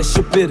 They're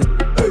stupid.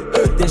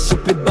 They're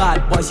stupid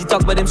bad. Boys, he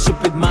talk about them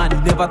stupid man. He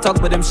never talk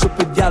about them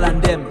stupid gal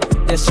and them.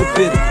 They're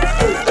stupid.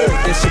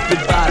 They're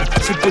stupid bad.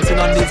 She putting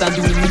on this and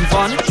doing me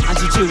fun, and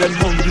she children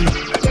hungry.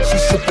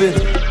 She's stupid.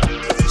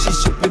 She's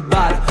stupid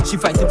bad. She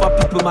fighting for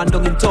people man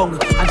down in tongue,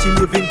 and she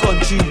live in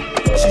country.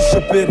 She's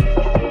stupid.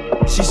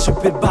 She's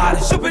stupid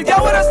bad. Stupid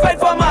girl wanna fight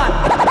for man.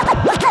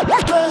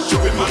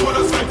 Stupid man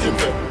wanna fight him.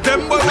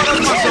 Them boy wanna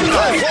smash them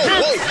life.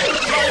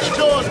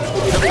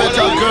 The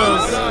feta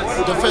girls,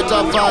 the feta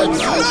vibes.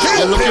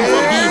 You're looking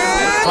for beef,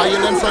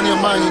 violence on your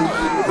mind.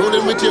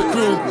 Rolling with your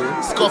crew,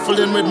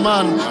 scuffling with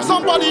man.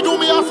 Somebody do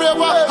me a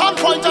favor and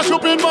point a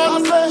stupid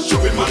man.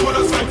 Stupid man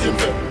wanna fight him.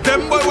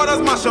 Them boy wanna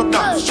smash up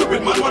dance.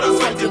 Stupid man wanna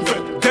fight him.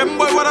 Them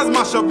boy wanna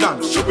smash up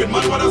dance. Stupid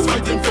man wanna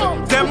fight him.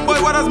 Them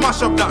boy wanna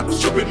smash up dance.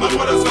 Stupid man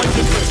wanna fight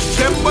him.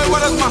 Them boy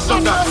wanna smash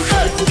up dance.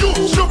 Hey,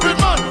 you stupid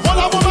man, want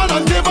a woman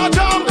and give a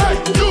jam. Hey,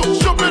 you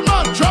stupid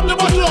man, drop the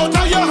bottle out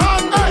of your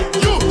hand. Hey,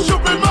 you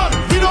stupid man,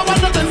 we don't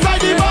want nothing inside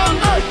the van.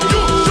 Hey,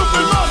 you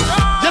stupid man,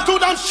 you're too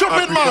damn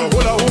stupid man.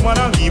 Hold a woman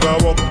and give a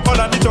walk. All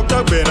of the talk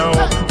talk ben a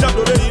walk. Jab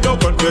no day in no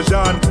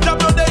confusion. Jab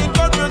no day in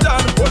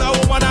confusion. Hold a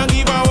woman and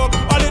give a walk.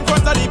 All in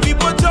front of the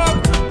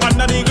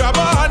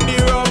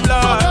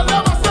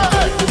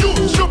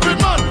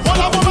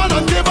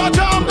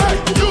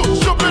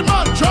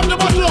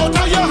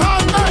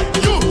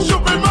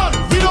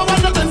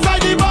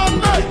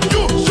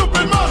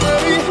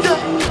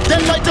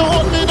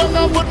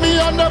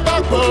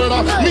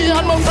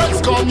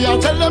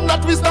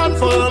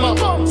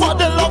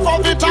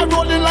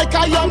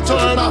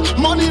burner.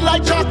 Money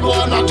like Jack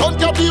Warner, don't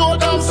get the old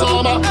damn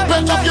summer.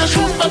 Belt up your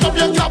shoes, belt up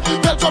your cap,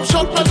 belt up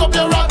shirt, belt up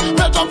your rag,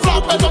 belt up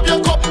flag, belt up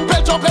your cup,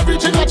 belt up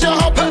everything that you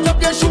have. Belt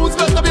up your shoes,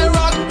 belt up your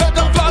rag, belt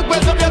up flag,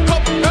 belt up your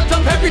cup, belt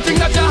up everything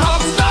that you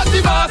have. Start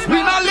the boss,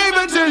 we not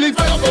leaving till the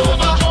fed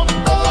over.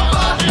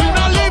 We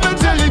not leaving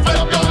till the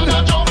fed done.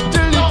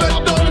 Till the fed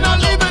done, we not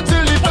leaving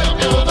till the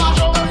fed over.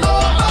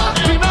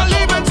 We not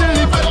leaving till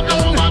the fed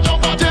done.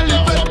 Till the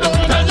fed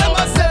done. Tell them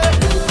I say,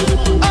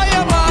 I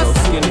am us,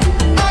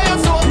 I am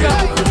Soca.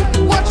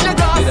 Watch your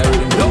dance,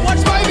 don't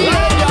watch my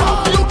behavior.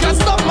 You can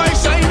stop my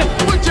shine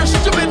with your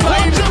stupid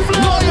vibe.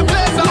 Know your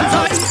place on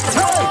time.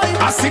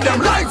 I see them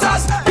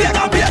lighters, big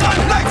and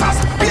lighters,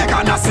 big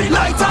and I see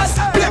lighters,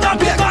 big and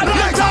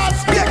lighters,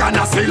 big and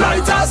I see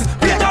lighters,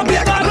 big and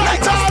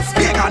lighters,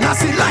 big and I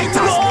see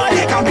lighters,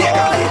 big and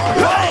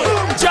hey,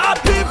 job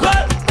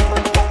people,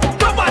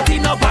 nobody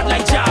no bad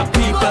like job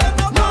people.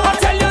 I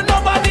tell you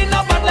nobody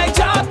no bad like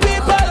job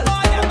people.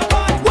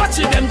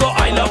 Watching them go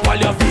I love all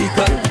your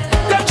vehicle.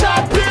 Them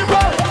job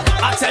people,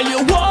 I tell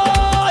you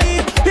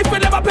why. If you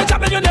never play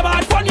job, then you never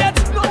had fun yet.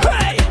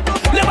 Hey,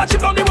 never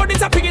chip on the road,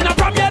 it's a pig in a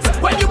pram yet.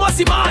 When you must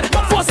see man,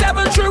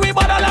 473 we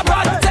bad all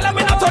abroad. Tell them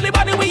we not only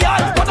body we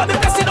are, but on the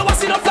best you know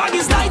what's in the flag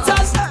is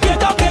lighters.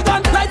 Big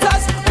and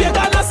lighters, big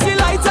and I see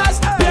lighters,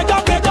 big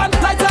and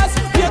lighters,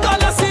 big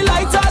and I see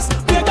lighters,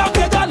 big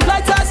and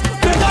lighters,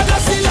 big and I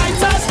see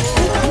lighters.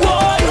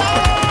 Why?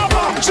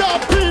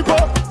 Job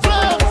people,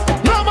 flames,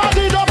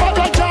 nobody know about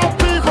the job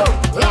people.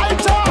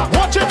 Lighter,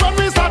 watch it when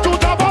we start to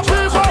top up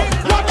people.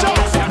 Watch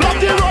out, block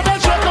the road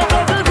and shake up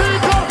every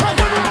vehicle.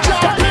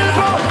 Job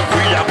people,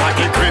 we are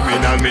party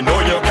criminal, me know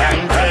you can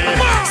pay.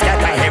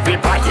 Scatter every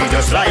party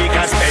just like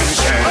a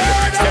pension.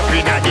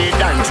 Stepping at the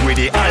dance with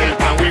the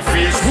help and we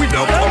face. We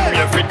don't come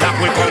here for that,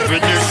 we come for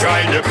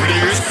destroy the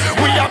place.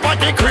 We are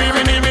party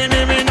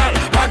criminal,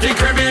 party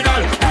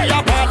criminal. We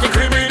are party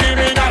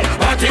criminal,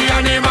 party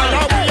animal.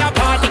 We are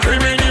party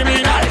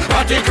criminal,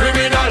 party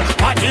criminal,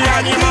 party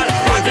animal,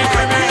 party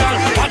criminal,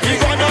 party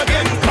gonna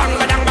get bang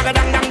badang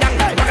bagadang dang dang,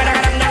 bagadang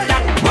dang dang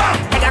dang, bang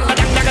badang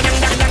badang dang dang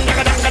dang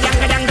dang dang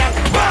dang dang dang,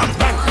 bang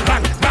bang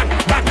bang bang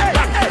bang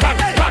bang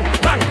bang bang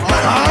bang.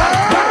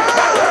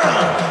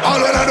 all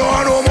when I don't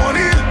have no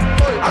money,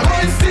 I'm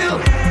going still.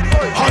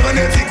 All when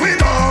they think we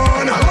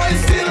done, I'm going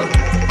still.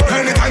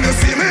 Anytime you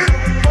see me,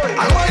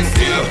 I'm going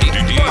still.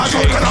 I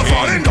jump and I'm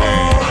falling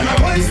down, I'm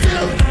going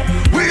still.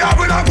 We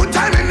having a good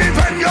time in the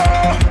venue.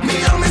 Me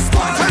and my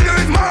squad. Tell you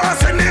it's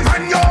mass in the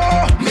venue.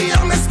 Me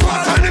and my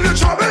squad. Tell you the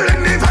trouble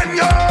in the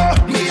venue.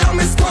 Me and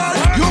my squad.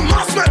 You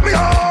must let me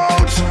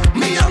out.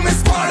 Me and my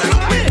squad.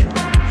 Look me,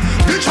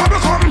 the trouble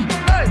come.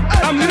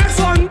 I'm the next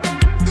one,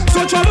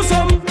 so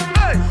troublesome.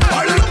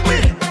 All you look me,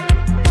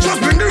 just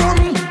bring the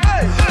rum.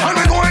 And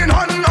we going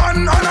on.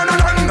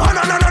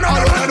 All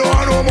when I don't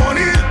have no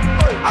money,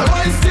 I'm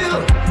going still.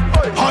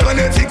 All when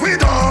they think we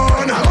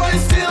done, I'm going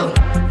still.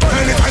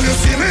 Anytime you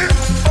see me,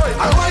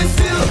 I'm going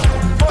still.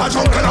 I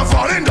jump and I'm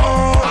falling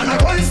down, and I'm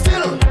going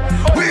still.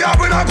 We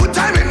having a good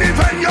time in the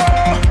venue.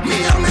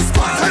 Me and my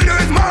squad. Tell you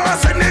it's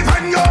mass in the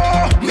venue.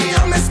 Me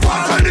and my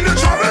squad. Tell you the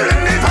trouble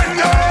in the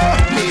venue.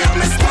 Me and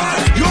my squad.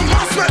 You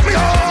must let me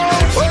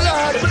out. Oh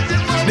Lord,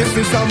 this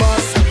is a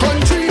mass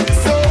country,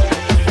 so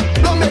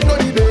don't make no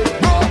debate,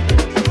 no.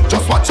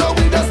 Just watch how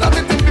we just have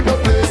it in people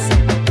place.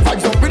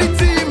 Vibes up with the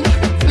team,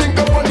 link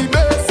up on the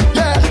base,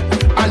 yeah.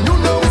 And you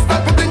know we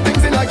start putting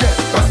things in again.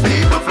 Cause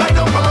people fly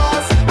down from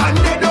us, and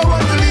they don't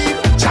want to leave.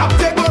 Chop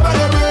take over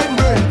the brain.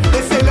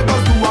 They say let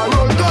us do a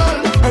roll call.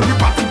 Every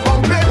party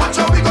pumping, watch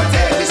how we go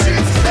take the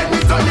streets. Then we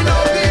turn it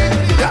out big.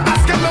 You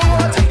ask them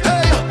what,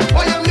 hey,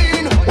 what you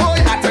mean?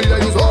 Why I tell you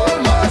use all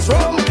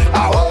mushroom.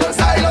 A whole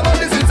side of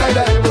this inside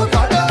the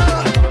avocado.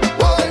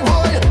 Why?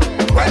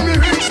 When we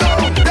reach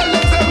down, tell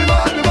them say we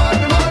mad.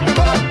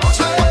 Watch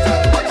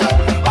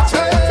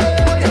it.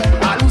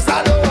 And we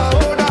start our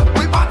own,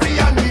 we party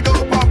and we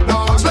don't pop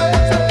down.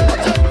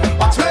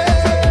 Watch it.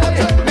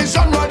 The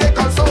genre they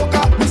call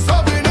soca, we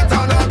serving it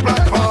on our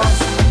platforms.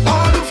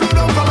 All who flew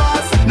down from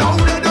us, now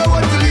they don't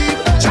want to leave.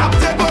 Chop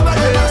take over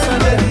the dance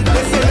and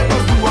they say let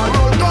us do a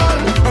roll call.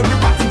 Every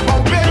party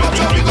pumping, watch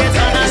how we go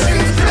take the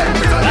streets. Let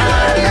me tell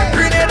you.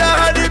 Grenada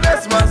had the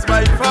best mass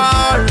by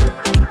far.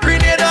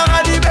 Grenada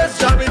had the best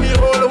job in the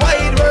whole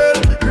wide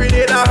world.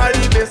 Grenada had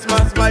the best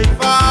mass by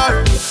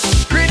far.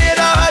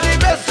 Grenada had the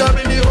best job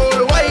in the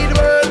whole wide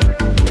world.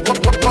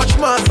 Watch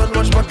mass and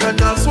watch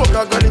bacchanal.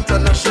 Soca gone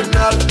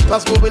international.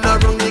 Pass going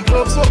around the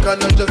globe. Soca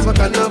not just for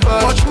carnival.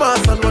 Watch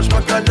mass and watch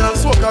bacchanal.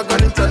 Soca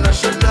gone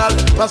international.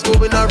 Pass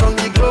going around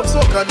the globe.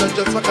 Soca not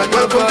just for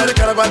carnival. Welcome to the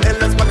carnival,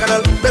 endless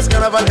bacchanal. Best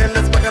carnival,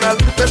 endless bacchanal.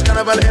 Best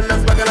carnival,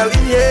 endless bacchanal.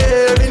 In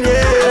here.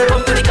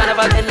 Welcome to the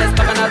carnival, endless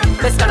bacchanal.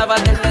 Best carnival,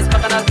 endless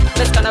bacchanal.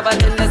 Best carnival,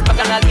 endless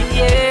bacchanal. In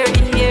here.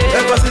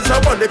 Ever since I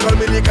won, they call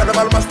me the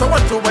carnival master.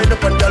 Want to wind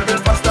up and girl real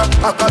faster.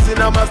 I cause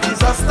in a mass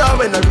disaster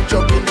when I reach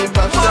up in the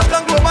past. Shop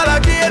gone global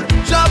again.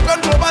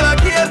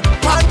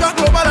 Man gone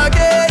global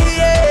again.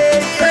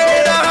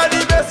 Grenada had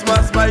the best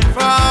mass by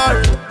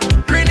far.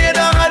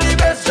 Grenada had the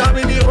best job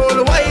in the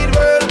whole wide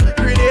world.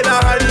 Grenada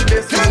had the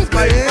best mass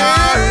by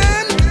far.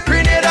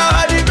 Grenada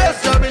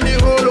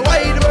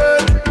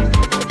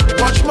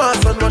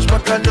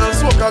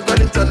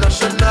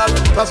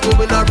That's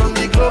going around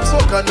the globe,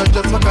 soca, not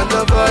just a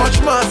carnival.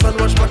 Watch mass and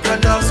watch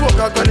bacchanal,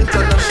 soca gone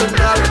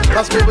international.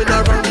 That's going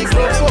around the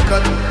globe, soca.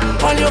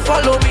 When you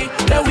follow me,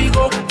 there we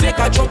go. Take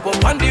a jump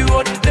up on the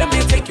road. Let me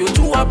take you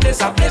to a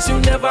place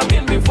you never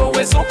been before.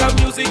 Where soca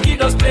music he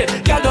does play.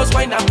 Girl does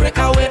wine and break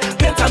away.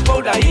 Paint and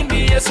powder in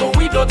the air, so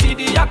we don't see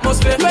the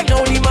atmosphere. When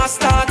now the mass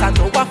start, I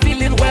know I'm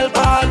feeling well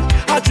bad.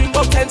 I drink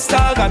up 10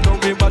 stars, I know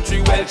my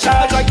battery well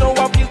charged. Right now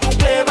I feel to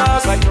play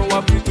mass, right now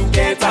I feel to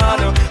get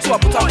on. So I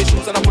put on the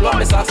shoes and I pull up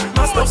the socks.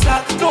 Mass stop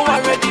start, now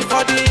I'm ready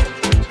for the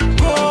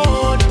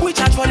road. We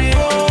charge for the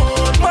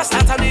road. Mass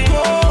start on the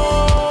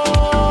road.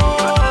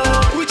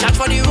 We charge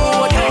for the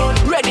road,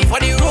 ready for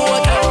the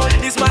road.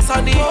 This mass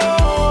on the road.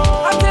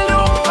 I tell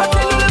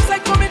you, left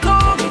side coming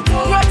down,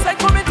 right side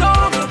coming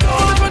down.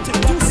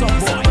 Do some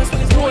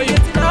boy,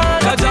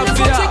 that job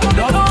fear,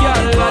 love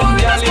girl and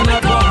girl in a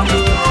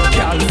bundle.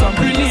 Girl from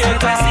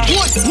Grenada.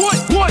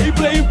 What you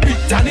playing big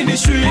down in the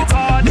street?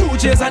 New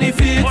Jays on the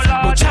feet,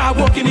 but child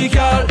walking the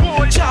girl.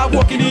 Child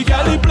walking the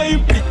girl, he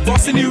playing big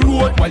boss in the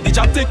road. While the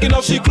job taking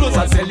off she clothes,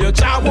 I tell you,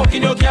 child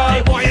walking your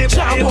girl.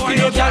 Child walking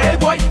your girl, hey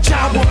boy,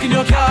 child walking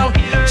your girl.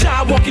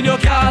 Child walking your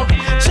girl.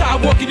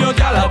 Child walking your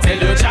girl, I tell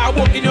you, child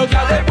walking your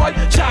girl, hey boy,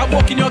 child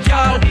walking your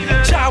girl.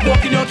 Child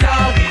walking your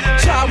girl.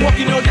 Child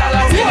walking your girl,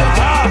 I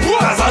tell you,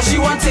 cause all she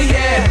wants to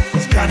hear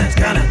is cannons.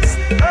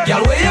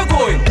 Girl, where you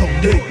going?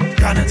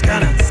 Cannons.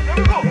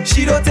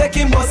 She don't take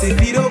him bus if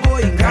he don't go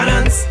in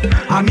cannons.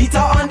 I meet her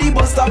on the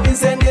bus stop in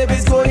St.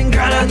 David's going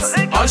cannons.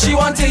 All she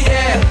want to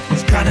hear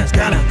is cannons.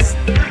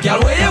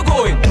 Girl, where you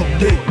going?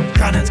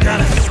 Cannons.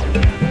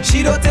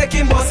 She don't take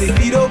him bus if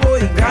he don't go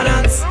in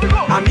cannons.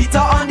 I meet her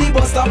on the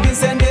bus stop in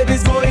St.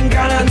 David's going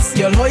cannons.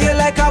 Girl, how you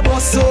like a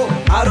bus so?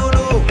 I don't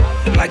know.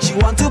 Like she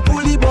want to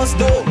pull the bus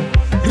though.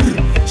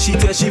 She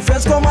tell she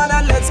friends come on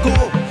and let's go.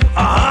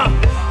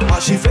 Or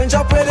she friends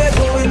up where they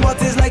going,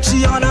 but it's like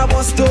she on a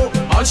bus too.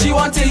 All she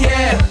want to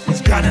hear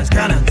is cannons.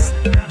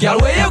 Girl,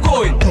 where you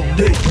going?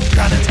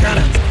 Cannons.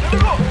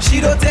 She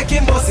don't take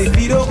him bus if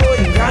he don't go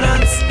in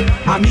cannons.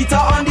 I meet her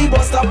on the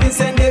bus stop in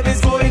St.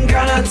 David's going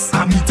cannons.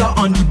 I meet her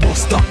on the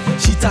bus stop.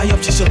 She tie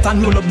up, she shut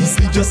and roll up the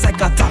sleeve just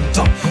like a tank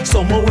top.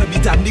 Somewhere where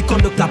beat and the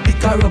conductor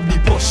pick her up the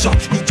bus shop.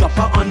 He drop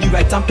her on the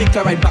right and pick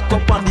her right back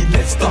up on the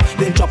left stop.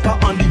 Then drop her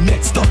on the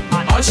next stop.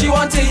 All she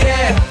want to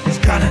hear is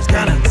cannons.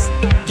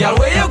 Girl,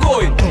 where you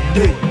going?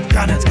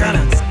 Cannons.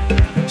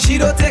 She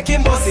don't take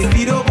him bus if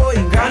he don't go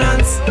in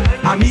cannons.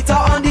 I meet her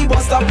on the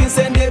bus stop in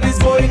St. David's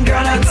going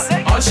cannons.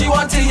 All she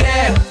want to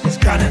hear is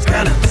cannons.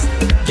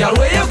 Girl,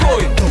 where you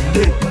going?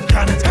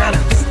 Cannons.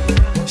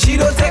 She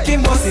don't take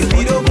him bus if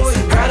he don't go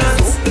in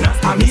cannons.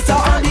 I meet her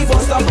on the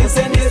bus stop in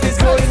St. David's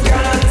going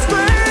cannons.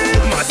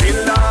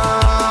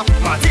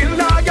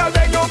 Matilda, girl,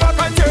 bend your back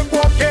and take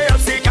walk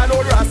KFC, can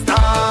old Rasta.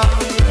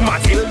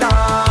 Matilda,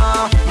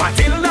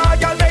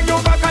 girl, bend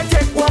your back and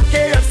take walk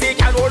KFC,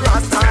 can old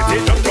Rasta. Set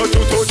it up, touch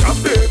you to jump,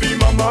 baby,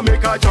 mama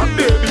make a jump,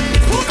 baby.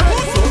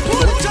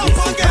 Jump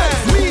again,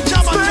 we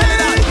jump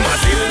again.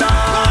 Matilda,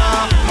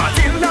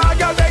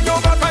 girl, bend your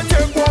back and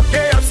take walk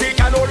KFC,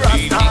 can old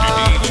Rasta.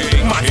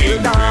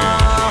 Matilda,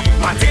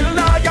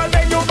 girl,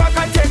 bend your back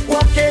and take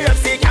walk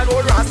KFC, can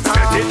old Rasta.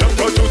 Set it up,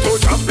 touch you to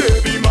jump,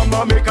 baby, mama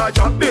make a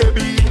jump,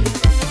 baby.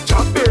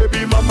 Jump,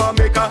 baby, mama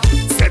make a.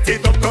 Set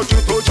it up, touch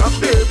you to jump,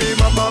 baby,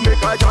 mama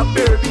make a jump,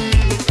 baby.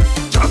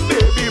 Jump,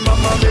 baby,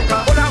 mama make a.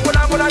 Hold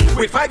on.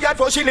 With 5 yards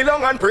for she kneel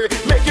long and pray.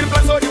 Making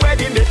plans for the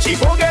wedding day. She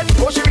forget,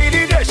 oh she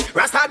really dish.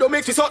 Rasta don't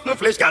mix with something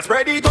flesh. Girl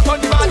spread it up on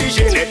the body.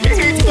 She let me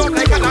eat it up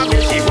like an apple.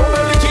 She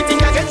probably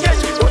cheating I get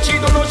cash, but she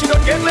don't know she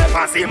don't get left.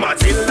 I say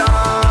Matilda,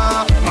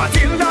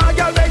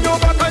 girl bend your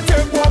back and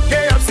take walk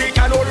KFC,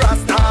 can old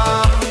Rasta.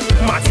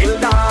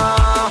 Matilda,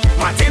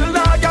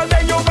 girl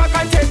bend your back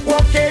and take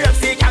walk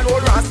KFC, can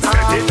old Rasta.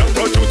 Set it up,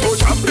 touch you to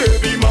jump,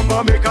 baby,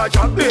 mama make a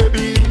jump,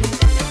 baby.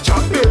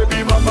 Jump,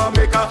 baby, mama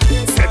make a.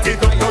 Set it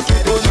up, touch you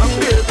to jump,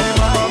 baby,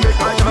 mama make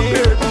a jump,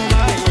 baby.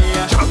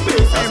 Jump,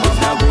 baby,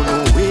 mama go no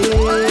way.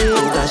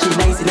 Oh gosh, she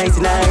nice,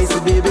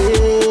 baby.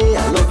 I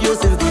love you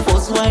since the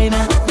first wine.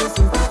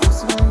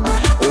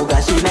 Oh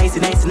gosh, she nice,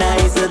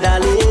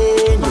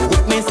 darling. You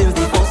hook me since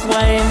the first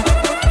wine.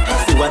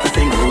 See what a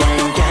single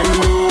wine can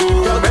do.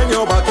 Girl, bend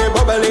your back,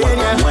 bubbling,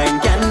 yeah. Wine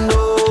can do.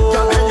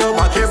 Girl, bend your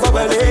back,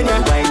 bubbling,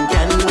 yeah. Wine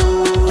can do.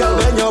 Girl,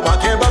 bend your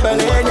back, bubbling,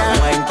 yeah.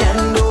 Wine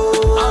can do.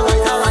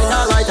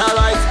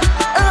 Alright.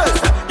 Yes,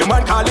 your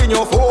man calling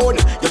your phone,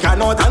 you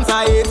cannot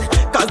answer it.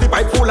 Cause the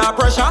pipe full of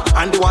pressure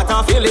and the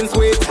water feeling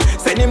sweet.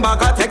 Send him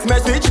back a text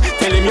message,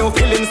 tell him you're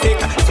feeling sick.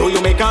 So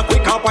you make a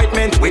quick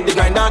appointment with the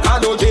grinder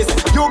cardiologist.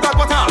 You got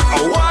what I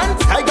want,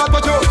 I got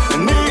what you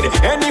need.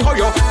 Anyhow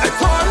you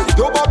turn,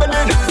 you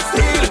bubbling.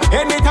 Still,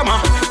 anytime I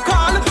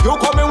call, you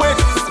coming with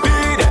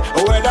speed.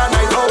 Whether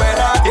night or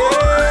whether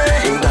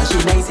day. Oh gosh, she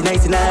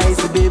nice,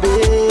 baby.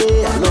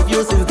 I love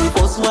you since the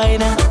first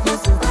wine.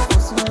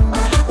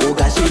 Oh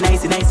gosh, she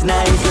nice,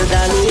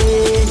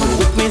 darling. You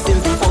hook me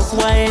since the first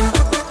wine.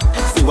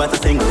 See what a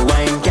single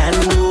wine can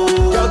do.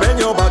 Girl, bend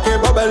your back,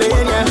 bubbling,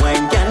 yeah.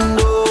 Wine can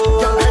do.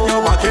 Girl, bend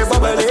your back,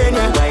 bubbling,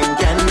 yeah. Wine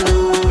can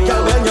do.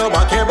 Girl, bend your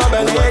back,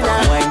 bubbling,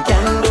 yeah. Wine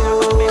can do.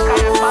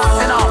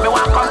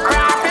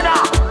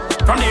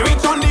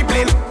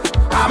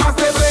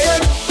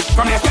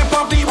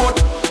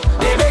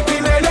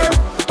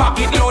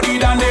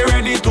 weed and they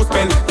ready to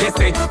spend. They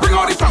say, bring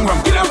all the strong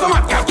rum, kill them some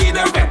hot cat, give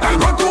them fat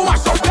and run to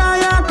mash up.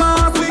 Kayak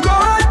mass, we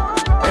going.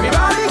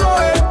 Everybody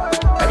going.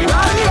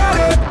 Everybody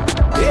headed.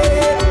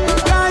 Yeah.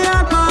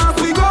 Kayak mass,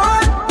 we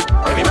going.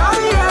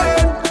 Everybody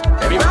headed.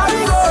 Everybody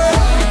going.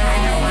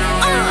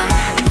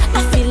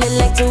 I'm feeling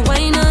like to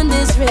wine on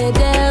this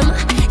rhythm.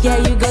 Yeah,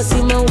 you go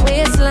see my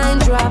waistline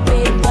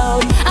dropping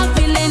down. I'm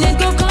feeling it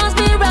go cause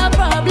me real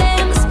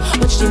problems.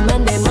 Watch the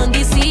man them on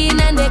the scene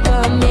and they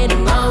coming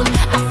round.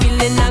 I'm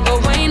feeling I go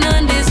wine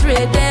on this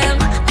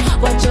rhythm.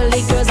 Watch all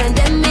the girls and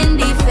them in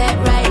the fat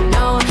right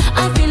now.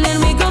 I'm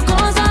feeling we go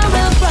cause a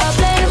real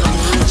problem.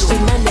 Watch the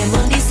man them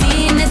on the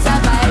scene, it's a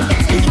vibe.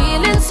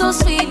 Feeling so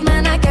sweet,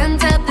 man, I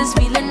can't help this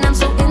feeling. I'm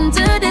so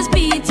into this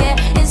beat, yeah.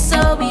 It's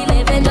so we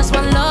living, just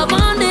one love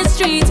on the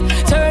street.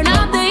 Turn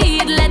up the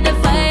heat, let the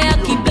fire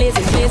keep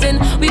blazing, blazing.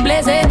 We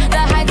blaze it,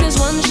 the height is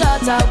one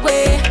shot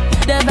away.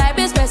 The vibe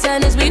is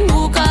pressing, it's we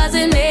who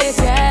causing this,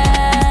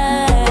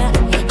 yeah.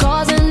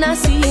 Causing a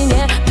scene,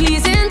 yeah.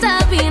 Please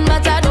intervene,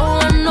 but I don't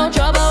want no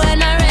trouble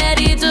when I'm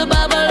ready to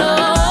bubble.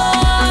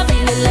 Oh,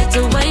 feeling like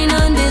to wine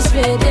on this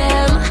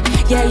rhythm.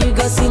 Yeah, you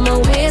go see my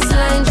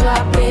waistline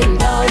dropping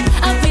down.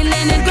 I'm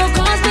feeling it go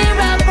cause me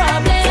real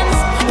problems.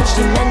 Watch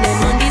the men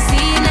them on the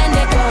scene and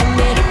they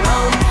coming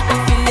round. I'm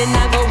feeling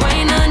I go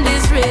wine on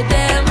this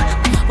rhythm.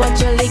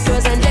 Watch all the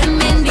girls and them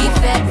in the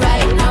fat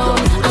right now.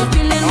 I'm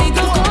feeling we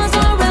go cause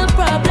a real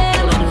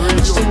problem.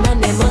 Watch the men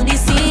them on the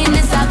scene,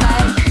 it's a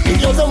vibe. The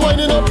girls are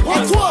winding up, à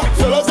toi.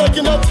 Fellas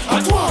liking up,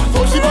 à toi.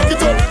 Oh, she back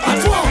it up, à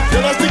toi.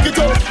 Then I stick it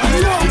up, à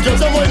toi. The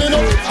girls are winding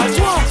up, à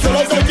toi.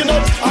 Fellas liking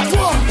up, à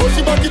toi. Oh,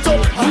 she back it up,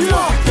 à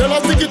toi. Then I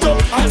stick it up,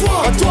 à toi.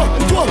 À toi,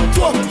 toi,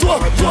 toi, toi,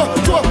 toi, toi,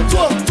 toi,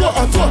 toi,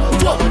 à toi,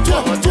 toi, toi,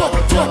 toi, toi,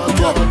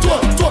 toi, toi,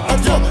 toi, à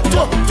toi,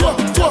 toi, toi,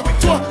 toi,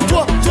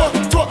 toi, toi,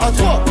 toi, à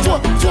toi, toi,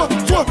 toi,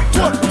 toi,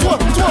 toi, toi,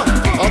 toi,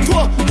 à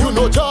toi. You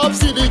know job,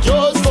 see the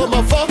girls from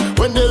afar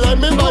when they line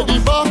me by the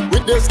bar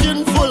with their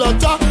skin full of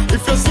tar.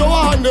 If you slow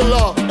a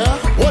handler,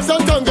 what's a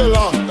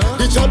tangler?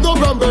 The chat no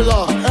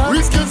umbrella,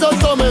 real skills are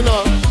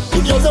stamina. The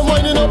girls are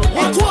winding up,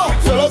 à toi.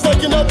 Fellas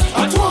liking up,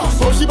 à toi.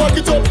 So she back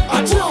it up,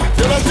 à toi.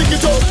 Then I stick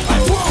it up, à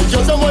toi. The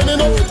girls are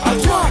winding up, à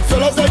toi.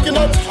 Fellas liking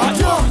up, à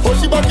toi. Oh,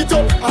 she back it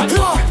up, à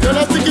toi. Then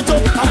I stick it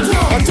up, à toi.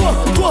 À toi,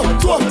 toi,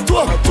 toi,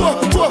 toi, toi,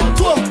 toi,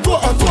 toi, toi,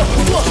 à toi,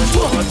 toi,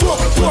 toi, toi,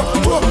 toi,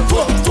 toi,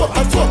 toi, toi,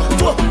 à toi,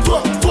 toi,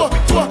 toi, toi,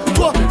 toi,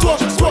 toi, toi,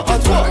 toi, à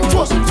toi,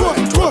 toi, toi,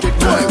 toi,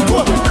 toi,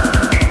 toi.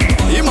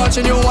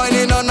 Imagine you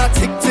whining on a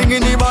tick thing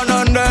in the van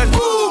and then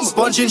boom,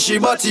 sponging she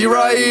body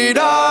rider.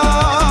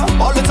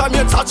 All the time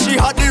you touch she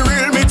had the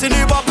real meat in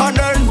the back and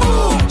then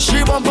boom,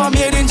 she bumper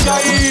made in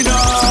China.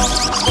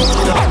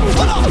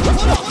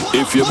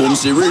 If you boom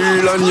see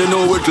real and you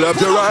know it, clap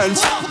your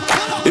hands.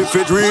 If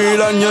it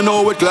real and you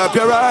know it, clap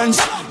your hands.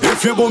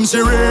 If you boom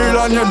see real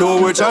and you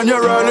know it and you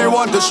really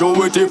want to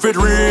show it. If it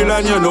real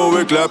and you know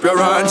it, clap your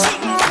hands.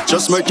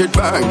 Just make it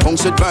bang,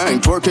 bounce it bang,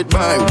 twerk it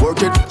bang,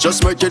 work it.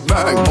 Just make it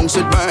bang, bounce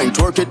it bang,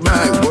 twerk it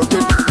bang, work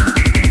it.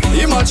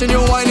 Imagine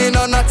you whining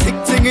on a tick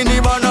thing in the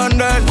van and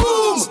then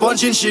boom,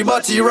 sponging she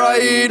body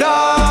rider.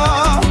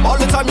 All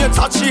the time you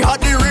touch she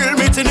had the real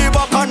meat in the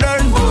back and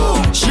then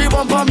boom, she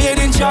bumper made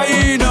in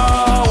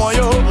China. Want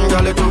you,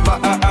 girl it too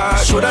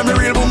bad. Show them the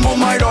real boom boom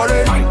my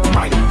darling.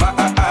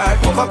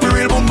 Fuck up the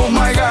real boom boom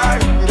my guy.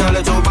 Girl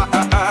it too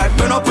bad.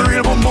 Burn up the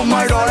real boom boom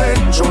my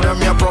darling. Show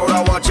them you're proud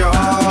of what you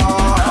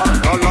are.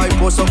 All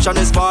liposuction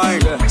is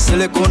fine,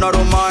 silicone I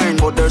don't mind,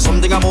 but there's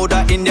something about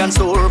that Indian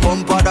store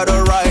bumper that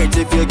are right.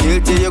 If you're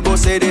guilty, you go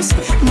say this.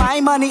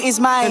 My money is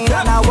mine,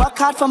 and I work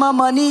hard for my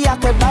money. I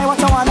could buy what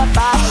I wanna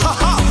buy.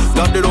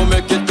 God they don't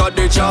make it, God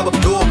they job.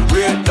 Do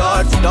rate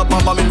that, that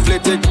my mom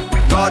inflated.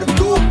 God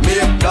do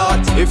make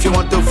that. If you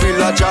want to feel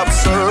a job,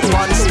 serve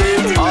one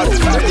slave hard.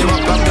 Let you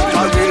walk and make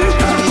a real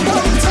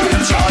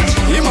charge.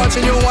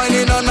 Imagine you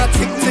whining on a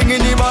tick thing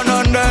in the van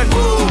and then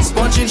boom,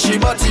 sponging she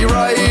body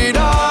rider.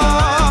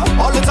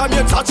 All the time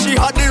you touch she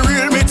had the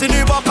real meat in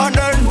the back and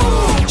then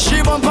boom,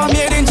 she bumper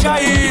made in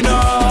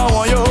China.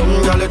 Want you,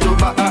 girl it too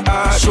bad.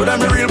 Show them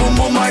the real boom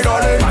boom my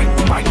darling.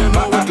 You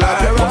know it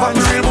like fuck up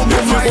the real boom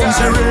boom my guy.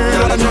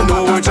 Real and you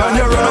know it and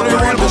you run the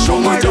real boom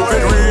boom my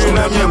darling. Real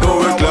and you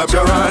know it, clap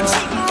your hands.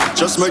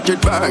 Just make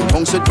it bang,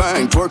 bounce it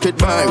bang, twerk it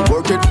bang,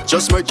 work it.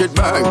 Just make it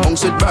bang,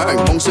 bounce it bang,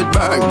 bounce it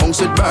bang,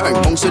 bounce it bang,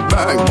 bounce it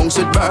bang, bounce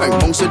it bang,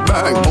 bounce it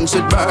bang, bounce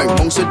it bang,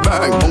 bounce it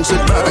bang, bounce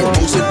it bang,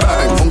 bounce it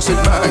bang, bounce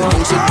it bang,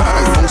 bounce it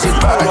bang, bounce it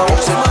bang,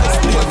 bounce it bang.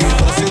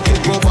 Bounce it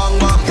go bang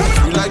bang,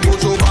 feel like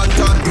Jojo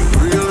Banton,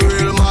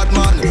 real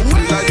madman,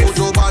 feel like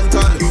Jojo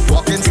Banton.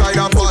 Walk inside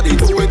a body,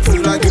 do it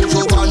feel like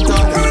Jojo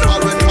Banton.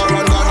 Current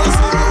gun is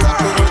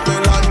rocking with the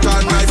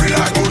lantern. I feel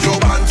like Jojo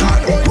Banton,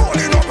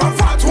 rolling up a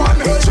fat one,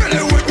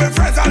 chilling with me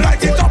friends. I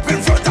light it up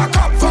in front of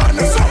cop van.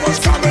 So much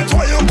coming to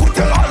you could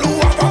tell all who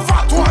have a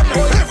fat one.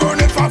 Even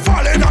if I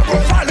fall in, I go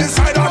fall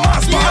inside a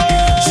mass man.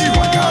 She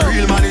want a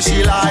real man in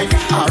she life,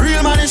 a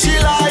real man in she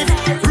life,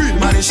 real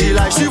man in she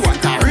life. She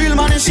want a real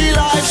man in she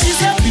life. She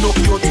said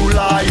Pinocchio to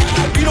life.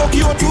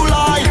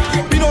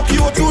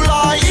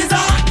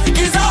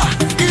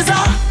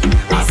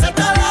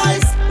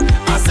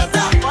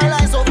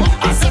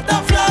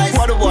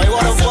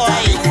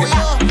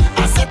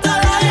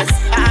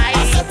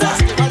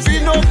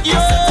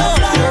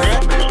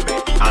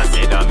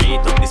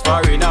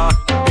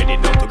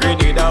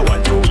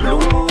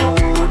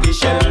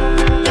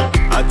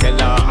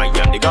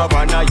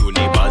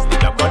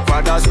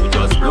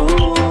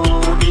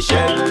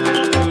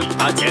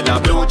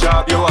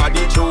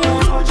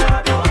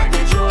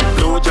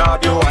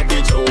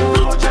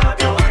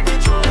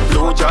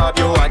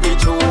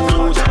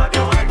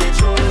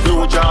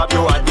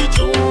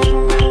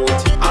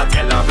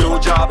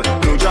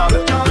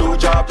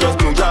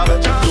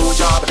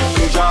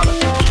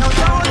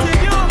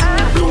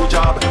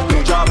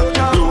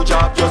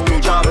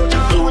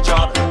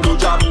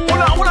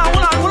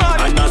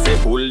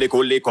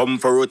 pull it, come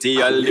for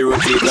roti, all the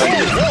roti done.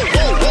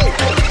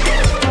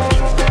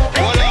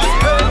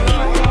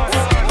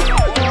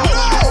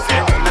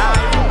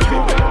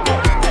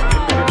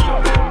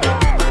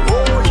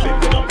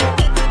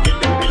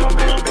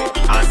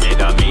 I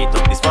said I meet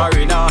up this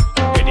foreigner,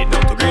 headed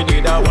down to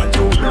Grenada, want to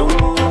blow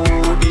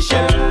the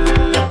shell.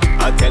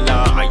 I tell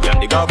her I am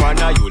the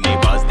governor,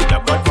 Universe, the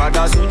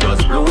godfather, so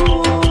just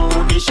blow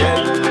the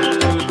shell.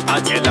 I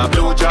tell her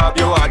blow job,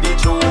 you are the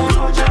truth.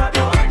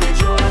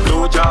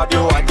 Blow job, you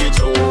are the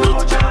truth.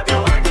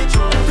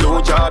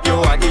 Blow job, you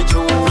are the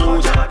truth.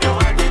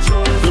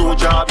 Blow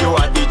job, you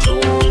are the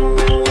truth.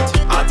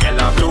 I tell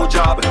her blow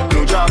job,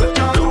 blow job,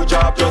 blow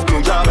job, just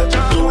blow job,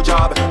 blow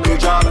job, blow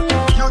job.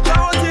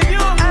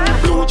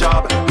 Blow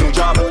job, blow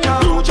job,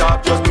 blow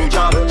job, just blow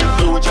job,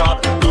 blow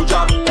job, blow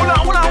job.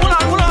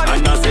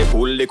 And I say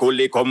pull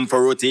it, come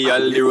for roti,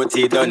 all the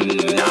roti done.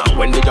 Now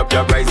when they drop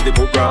your price, the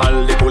cobra,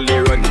 all the pulley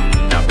run.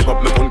 Now pick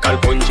up my phone, call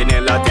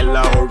Punchinella, tell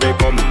her hurry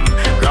come.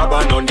 Grab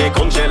on the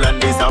conch shell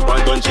and this up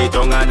and don't she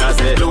tongue. And I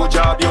say blow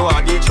job, you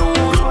are the truth.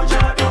 Blow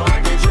job, you are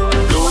the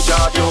truth. Blow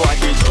job, you are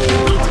the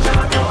truth.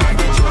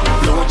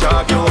 Blow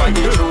job, you are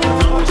the truth.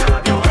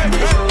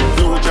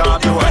 Blow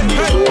job, you are the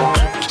truth.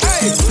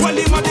 Hey, well,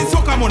 him at the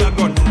Soca man a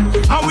gun.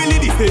 And we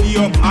lead the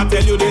stadium. I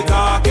tell you they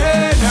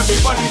talking,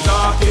 everybody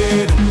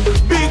talking.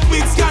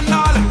 Big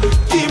scandal,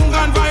 Kim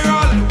gone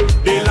viral.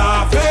 They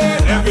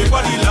laughing,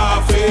 everybody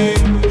laughing.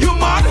 You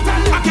mad?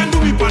 I can do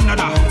me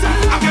panada.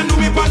 I can do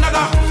me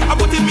panada. I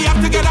put me up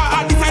together.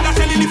 I decide I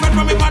shall defend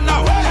from me pan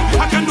now.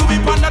 I can do me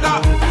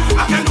panada.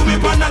 I can do me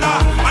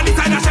panada. I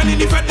decide I shall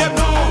defend them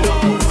now.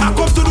 I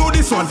come to do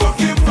this one. Fuck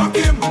him,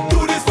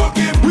 do this, fuck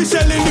him. We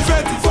shall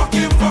defend. Fuck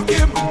him,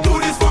 do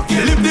this, fuck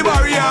him. Lift the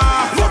barrier.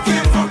 Fuck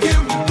him,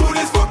 do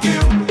this, fuck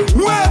him.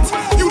 Wait,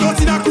 you don't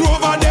see that crew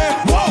over there.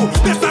 Whoa,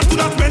 they start to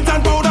that bent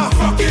and powder.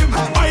 Fuck him,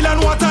 island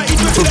water.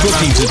 For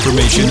bookings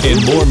information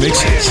and more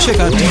mixes,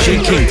 check out DJ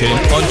Kingpin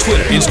on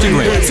Twitter,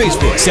 Instagram,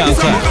 Facebook,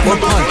 SoundCloud, or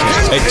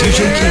podcast at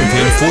DJ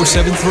Kingpin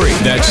 473.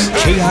 That's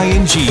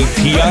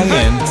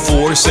KINGPIN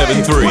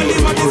 473.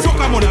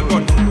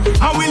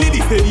 I will lead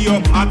the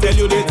stadium. I tell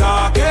you they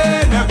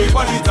talking,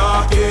 everybody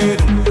talking.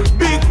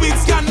 Big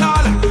scandal,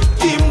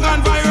 Kim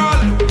gone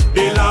viral.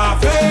 They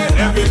laughing,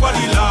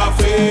 everybody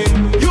laughing.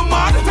 You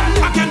mad?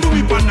 I can do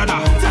me panada.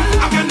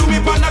 I can do me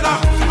panada.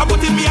 I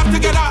put me up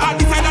together. I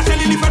decide I shall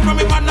defend from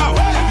me pan now.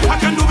 I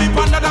can do me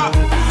panada.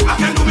 I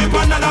can do me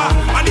panada.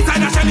 I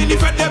decide I shall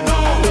defend them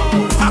now.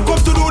 I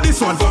come to do this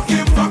one. Fuck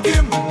him,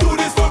 do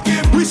this, fuck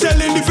him. We shall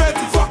defend.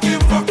 Fuck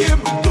him,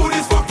 do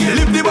this, fuck him.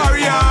 Lift the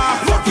barrier.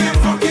 Fuck him,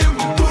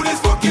 do this,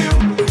 fuck him.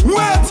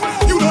 Wait,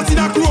 you don't see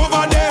that crew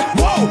over there.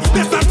 Whoa,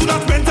 they start to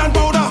that bent and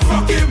powder.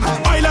 Fuck him,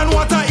 island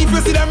water. If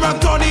you see them rock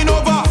turning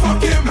over.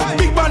 Fuck him,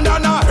 big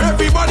bandana.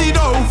 Everybody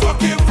know.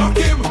 Fuck him,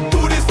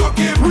 do this, fuck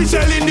him. We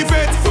shall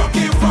defend. Fuck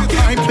him.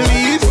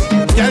 Please,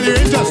 yeah, you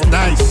ain't just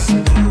nice.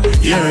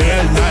 You're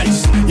real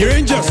nice. You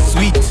ain't just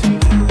sweet.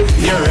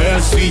 You're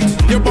real sweet.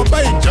 Your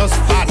papa ain't just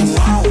fat.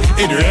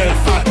 It's real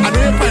fat. I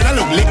know you find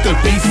a little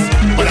piece,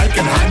 but I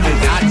can handle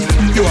that.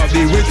 You have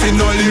been waiting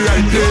all the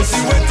right place.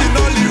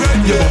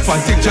 You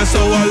often think just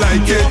how I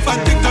like it. I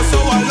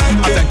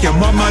thank your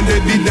mom and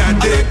daddy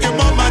daddy.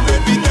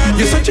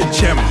 You're such a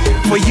gem.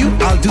 For you,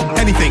 I'll do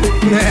anything.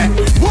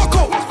 Walk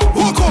out,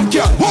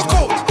 girl. Walk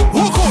out,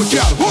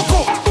 girl. Walk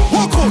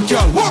out,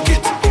 girl. Walk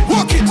it.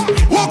 Walk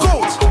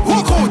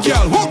out,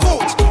 girl. Walk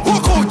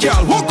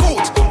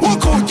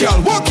out, girl.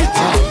 Walk it.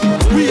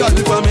 We are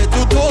the family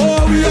to go.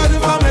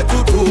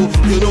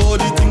 You know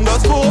the thing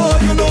does go.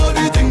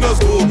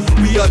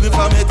 We are the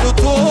family to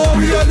go.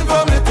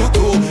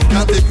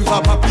 Can't take you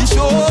for papi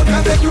show.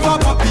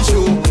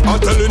 I'm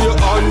telling you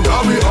under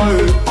we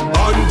oil.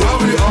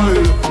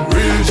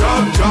 Real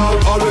jam,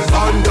 always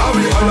under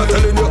we oil. I'm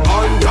telling you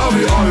under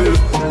we oil.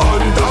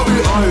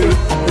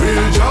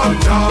 Real jam,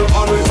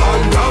 always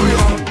under we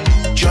oil.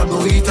 Jabbo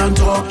eat and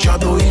talk.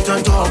 Jabbo eat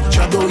and talk.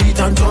 Jabbo eat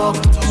and talk.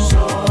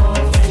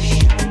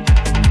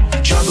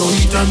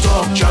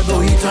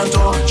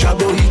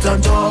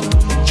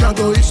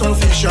 Jabbo eat some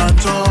fish and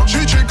talk.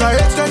 She drink a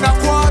eggs and a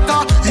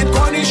quarter. It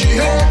gone she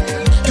head.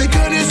 The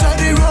girl inside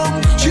the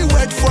room. She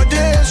wet for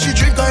days. She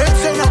drink a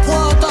eggs and a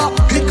quarter.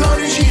 It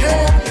gone she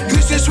head.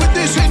 This is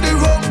sweetness in the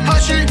room.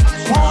 And she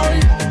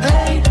wine,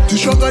 hey. The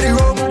stronger the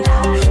room,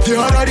 the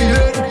harder the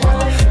head.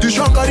 The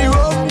stronger the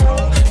room,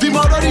 the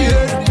harder the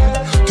head.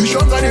 The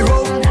stronger the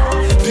room,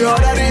 the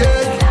harder the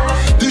head.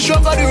 The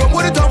stronger the room.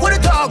 What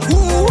it talk,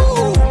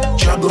 woo.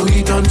 Jabbo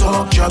eat and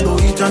talk. Jabbo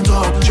eat and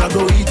talk.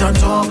 Jabbo eat and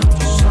talk.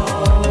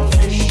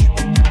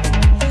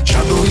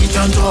 Jabbo eat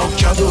and talk.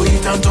 Jabbo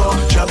eat and talk.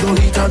 Jabbo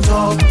eat and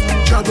talk.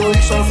 Jabbo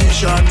eat some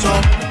fish and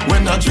talk.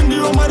 When I drink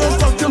the rum, I just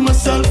talk to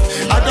myself.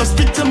 I just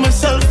speak to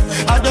myself.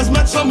 I just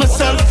match for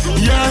myself.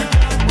 Yeah.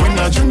 When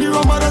I drink the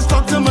rum, I just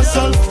talk to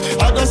myself.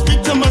 I just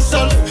speak to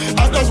myself.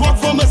 I just walk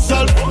for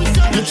myself.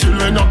 The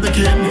children of the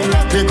king,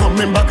 they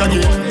coming back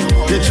again.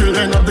 The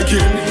children of the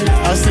king,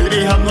 I say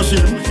they have no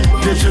shame.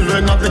 The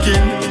children of the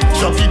king,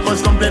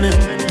 shopkeepers complaining.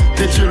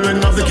 the children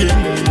of the king.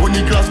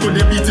 Only class could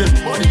they beat it.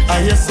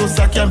 I hear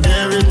Soca can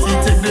bear it. He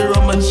take the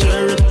rum and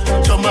share it.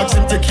 John Max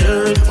him take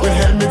care it. With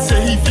helmet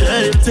say he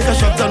fear it. Take a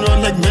shot and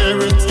run like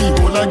merit. He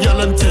hold a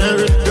girl and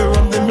tear it. The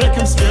rum they make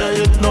him scare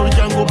it. Now he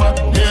can go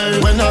back near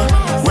it. When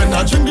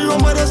I drink the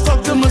rum I just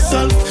talk to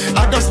myself.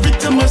 I just speak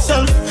to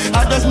myself.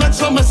 I just match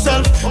for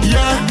myself.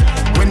 Yeah.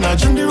 When I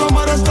drink the rum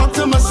I just talk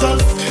to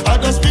myself. I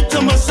just speak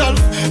to myself.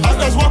 I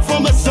just walk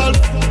for myself.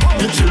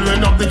 The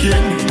children of the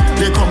king,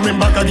 they coming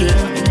back again.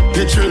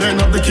 The children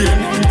of the king,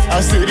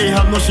 I say they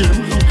have no shame.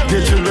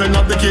 The children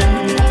of the king,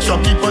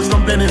 shopkeepers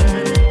complaining.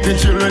 The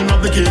children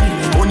of the king,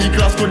 only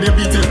class could they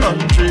beat it up.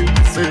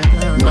 Say,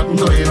 nothing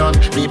going on.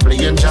 Me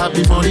playing job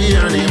before the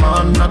early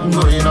man. Nothing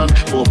going on.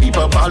 Poor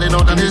people falling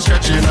out and they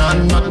stretching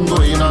on. Nothing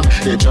going on.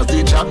 They just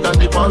the job than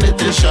the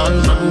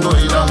politician. Nothing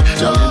going on.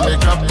 Jelly they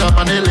crop top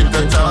and they lick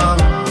the tongue.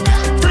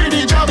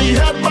 Jobby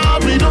head bar,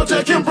 we don't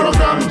take him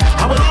program.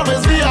 I will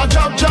always be a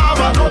job,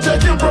 I don't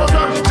take him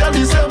program.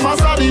 Jelly say my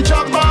study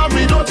job bar,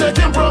 we don't take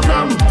him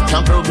program.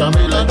 Can't program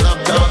me like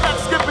laptop.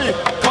 Skip it,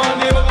 can't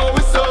never go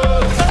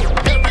whistle.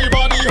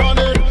 Everybody on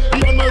it,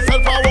 even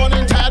myself I want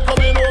in tired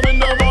coming home in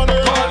the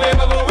morning. Can't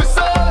never go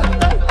whistle.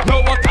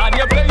 Know what card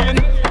you're playing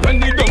when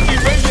the donkey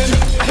playing.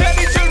 Hear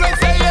the children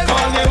saying,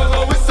 can't never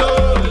go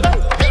whistle.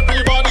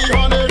 Everybody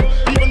on it,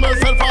 even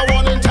myself I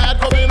want in tired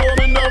coming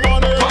home in the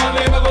morning. Can't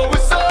never go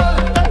whistle.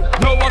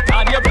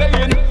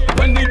 Playing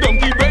when the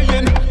donkey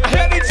braying. I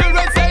hear the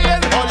children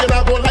saying, all you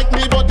not go like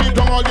me, but deep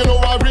down all you know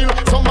are real.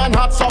 Some man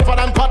hot suffer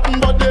and cotton,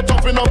 but they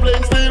tough in a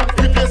plain steel.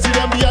 If you see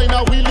them behind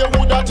a wheel, you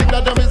woulda think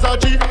that them is a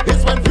G.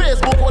 It's when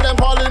Facebook all them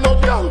calling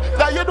out, girl,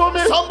 that you do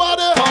me.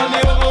 Somebody can't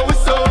never go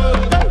whistle.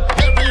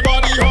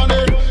 Everybody on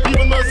it,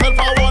 even myself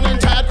I want in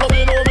tired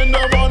coming home in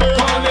the morning.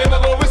 Can't never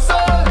go whistle.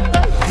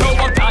 Know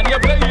what card you're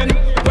playing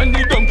when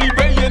the donkey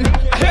braying.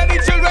 I hear the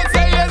children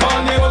saying,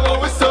 can't never go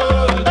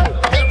whistle.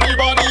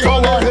 Everybody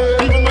on it.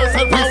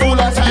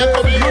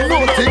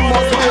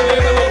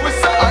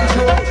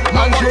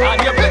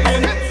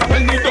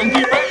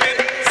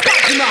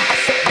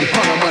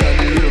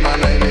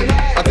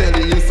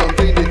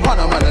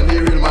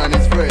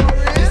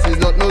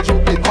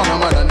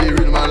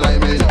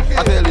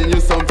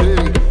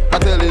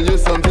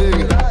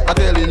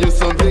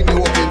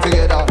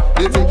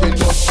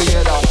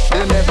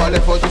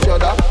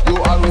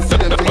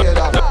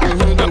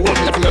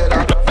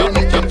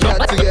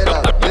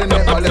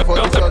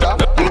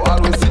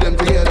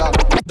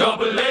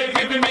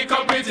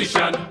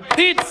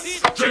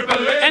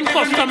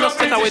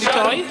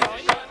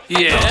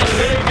 Yeah,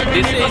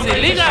 this is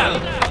illegal.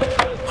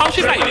 How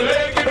she find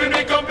it? Giving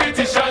me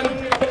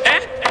competition.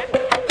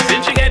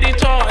 Since she get the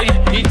toy,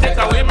 he take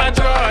away my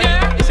joy.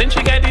 Since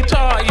she get the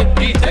toy,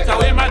 he take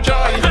away my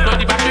joy. Now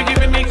the battery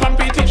giving me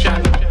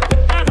competition.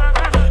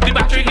 The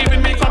battery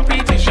giving me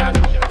competition.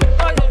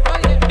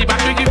 The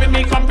battery giving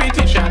me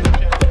competition.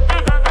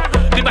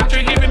 The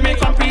battery giving me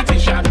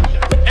competition.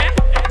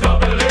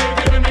 Double A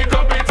giving me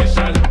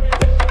competition.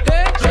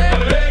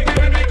 Triple A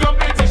giving me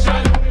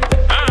competition.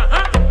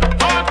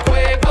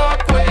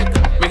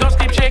 We gon'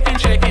 keep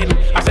shaking.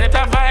 I said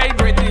a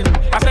vibrating.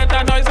 I said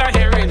a noise I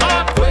hearing.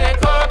 Earthquake.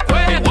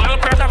 The world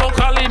press I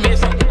call it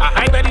missing. I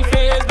hide by the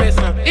face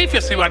missing. If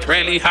you see what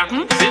really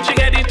happened, since she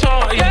get the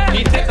toy,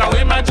 he take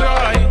away my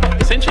joy.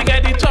 Since she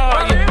get the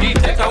toy, he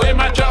take away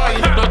my joy.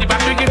 Now the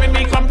battery giving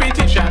me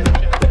competition.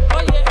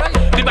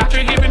 The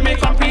battery giving me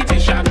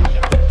competition.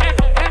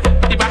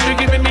 The battery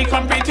giving me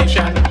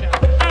competition.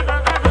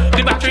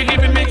 The battery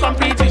giving me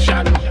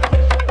competition.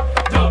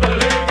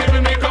 Double A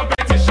giving me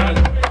competition.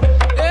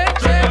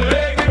 Triple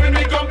A giving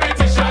me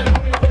competition.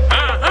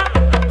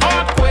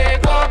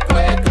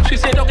 Earthquake. She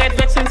said don't get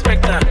vexed,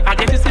 Inspector. I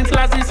get it since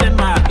last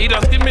December. He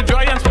does give me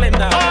joy and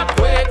splendor.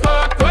 Earthquake.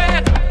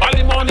 All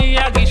the money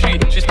I give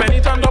she spend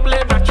it on double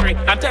A battery.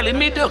 I'm telling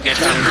me don't get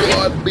angry.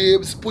 God,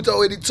 babes, put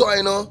away the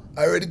toy now.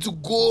 I ready to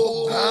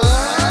go.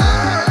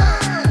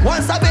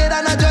 Once I bed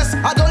and I dress,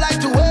 I don't like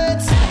to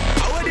wait.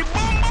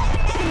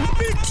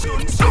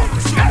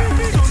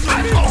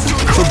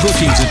 For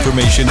bookings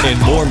information and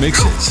more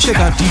mixes, check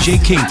out DJ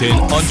Kingpin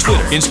on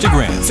Twitter,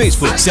 Instagram,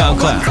 Facebook,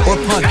 SoundCloud, or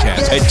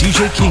podcast at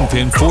DJ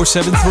Kingpin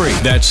 473.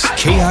 That's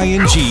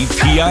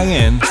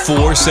KINGPIN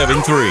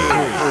 473.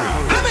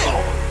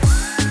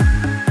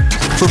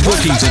 For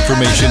bookings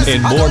information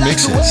and more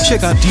mixes,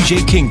 check out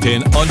DJ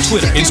Kingpin on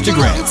Twitter,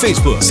 Instagram,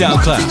 Facebook,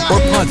 SoundCloud, or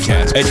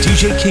podcast at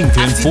DJ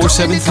Kingpin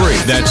 473.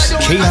 That's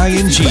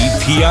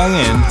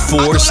KINGPIN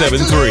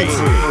 473.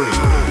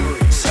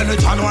 Send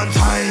it on one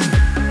time,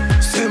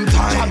 same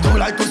time. I don't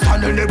like to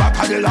stand in the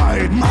back of the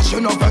line.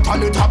 Mashing up it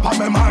on the top of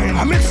my mind.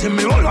 I'm mixing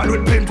me all on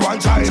with paint one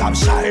time. Job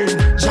shine,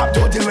 job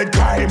to deal with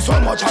crime. So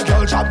much a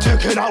girl, job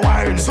taking a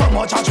wine. So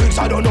much a drinks,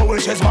 I don't know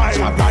which is mine.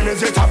 Job line is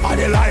the top of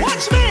the line.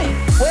 Watch me!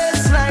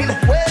 Waistline.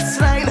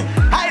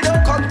 I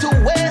don't come to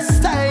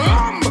waste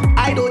time.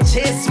 I don't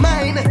chase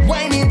mine.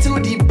 Wine into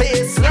the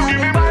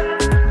baseline.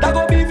 That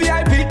go be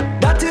VIP.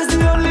 That is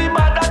the only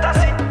man that I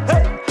see.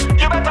 Hey,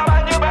 you better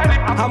mind your belly.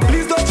 And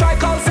please don't try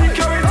call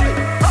security.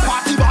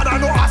 Party bad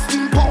and no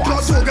asking power.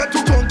 Plus you get to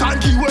front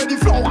and give away the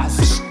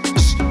flowers.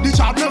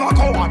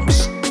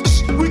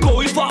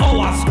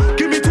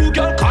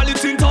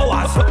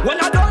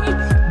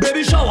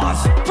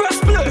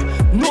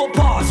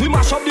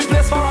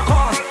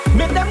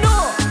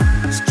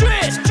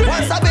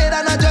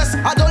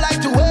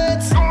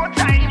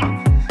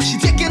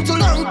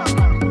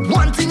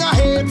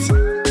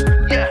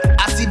 straight.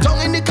 I sit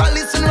down in the car,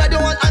 listen, I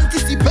don't want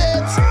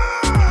anticipate.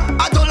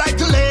 I don't like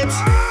to late.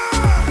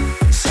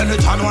 Send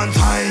it on one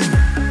time,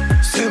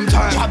 same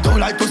time. I don't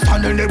like to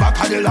stand in the back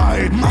of the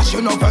line.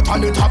 Mashing up it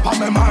on the top of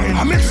my mind.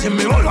 I'm mixing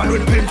me all one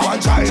with pink one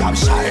time. Job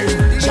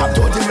shine, job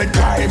dirty with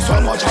crime.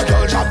 So much a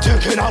girl, job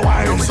taking a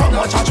wine. So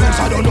much a drinks,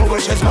 I don't know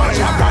which is mine.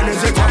 Job brand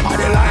is the top of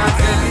the line. I'm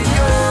telling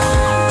you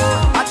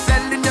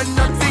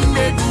nothing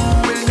they do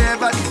will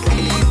never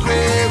defeat me.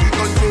 We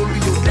control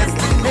your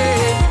destiny.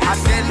 I'm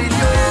telling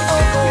you,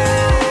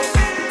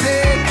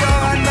 take your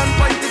hand and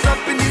point it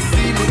up in the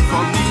ceiling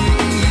for me.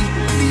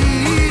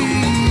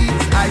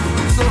 Please, I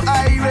feel so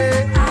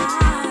irate.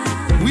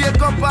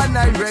 Wake up and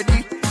I'm ready.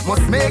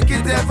 Must make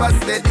it ever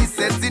steady.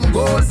 Setting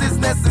goals is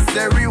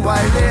necessary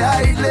while they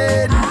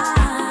hiding.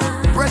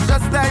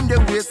 Precious time they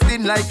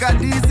wasting like a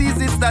disease.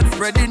 It starts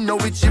spreading. Now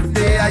it shift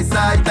the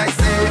eyesight. I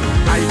say,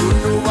 I don't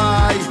know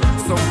why.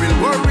 Some will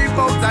worry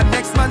about the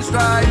next man's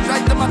stride.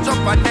 Try to match up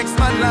a next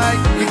man's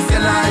life. Fix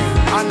your life.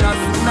 And as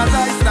soon as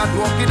I start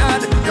walking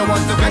hard, you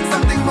want to make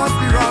something must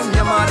be wrong,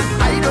 you man.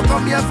 I don't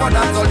come here for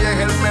that. All you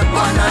help me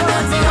pan and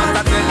dirty. And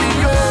I'm telling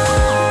you,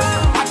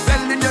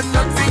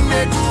 nothing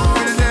they do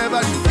will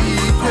never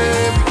defeat me.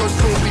 Because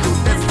show me the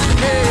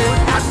destiny.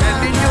 I'm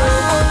telling you,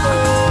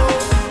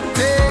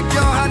 take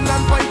your hand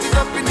and point it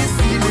up in the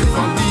ceiling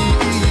for me,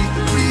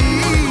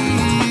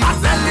 please. I'm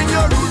telling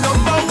you, rule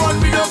number one,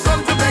 we don't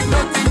come to beg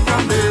nothing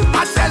from them.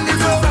 I'm telling you,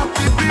 the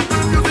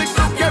people, music,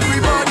 look,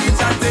 everybody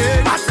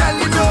chanting. I'm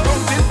telling you,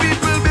 the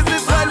people,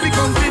 business, while we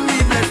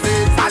continue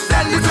blessings. I'm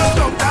telling you,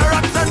 don't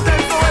direction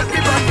them, so help me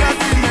broadcast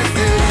the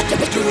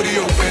message.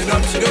 Judy, open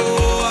up, she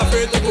door,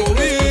 afraid to go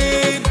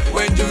in.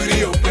 When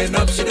Judy open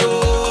up, she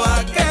door,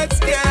 I get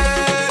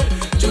scared.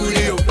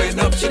 Judy open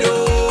up, she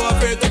door,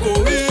 afraid to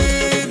go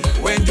in.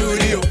 When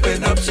Judy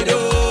open up, she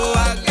door,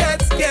 I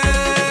get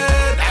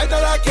scared. I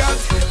don't like cat,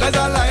 there's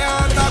a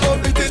lion, I go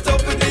beat it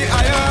up with the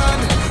iron.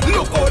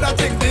 Look how that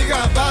thing big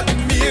and bad,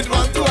 me it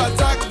want to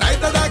attack. I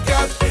don't like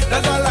cat,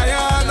 there's a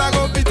lion, I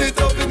go beat it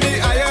up with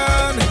the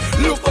iron.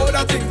 Look how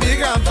that thing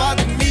big and bad,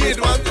 me it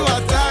want to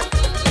attack.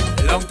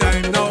 Long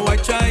time now I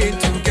trying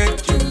to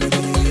get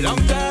Judy, long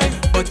time,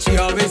 but she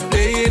always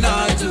playing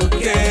hard to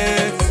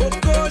get.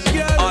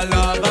 All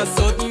of a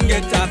sudden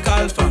get a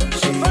call from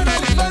she.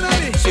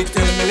 She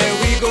tell me let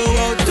we go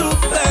out to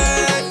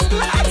flex.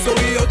 So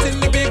we out in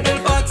the big pool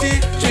party,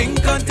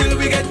 drink until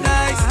we get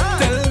nice.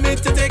 Tell me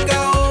to take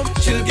her home,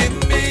 she'll give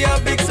me a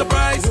big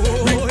surprise.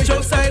 Reach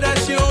outside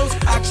as she house,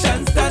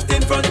 action start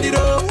in front the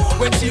door.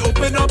 When she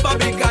open up a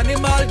big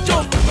animal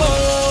jump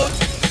out.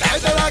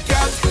 There's a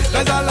cat,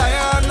 there's a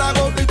lion, I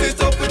go beat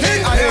it up with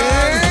the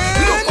iron.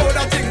 Look how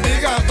that thing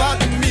big and bad,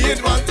 me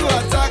it want to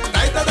attack.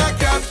 Night of the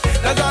cat,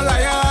 there's a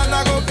lion,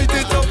 I go beat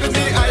it up with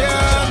the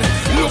iron.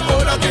 Look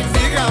how that thing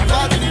big and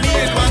bad, me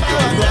it want to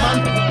attack.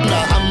 Roman, the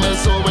hammer,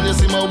 so when you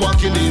see me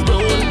walking the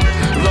road.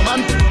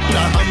 Roman,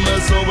 the hammer,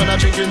 so when I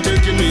drinking,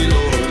 taking me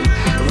low.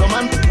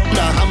 Roman,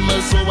 the hammer,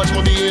 so watch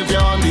my behavior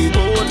on the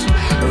boat.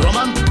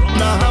 Roman,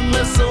 the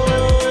hammer, so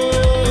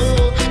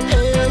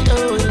hey,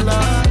 oh,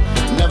 Lord.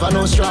 Never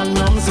know strong,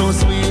 I'm so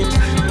sweet.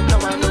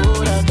 Never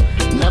know that.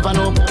 Never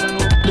know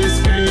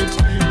this sweet.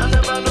 I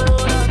never know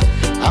that.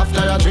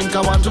 After I drink,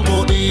 I want to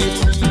go eat.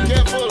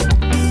 Careful,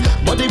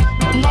 but the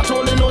not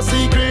holding no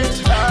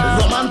secret.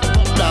 Roman,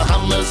 the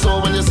hammer, so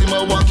when you see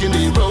me walking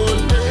the road.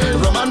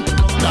 Roman,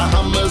 the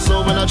hammer,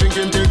 so when I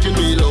drinking, taking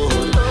me low.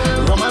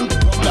 Roman,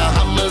 the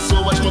hammer,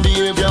 so watch my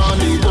behavior on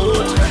the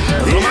boat.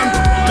 Roman,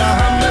 the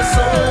hammer,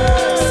 so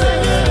say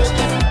it.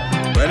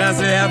 When I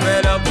say I'm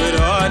fed up with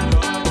hard,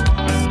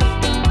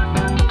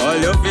 all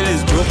you feel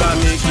is joke I'm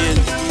making.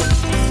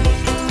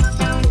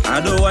 I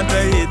don't want to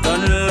hate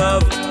on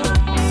love,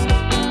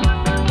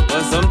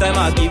 but sometimes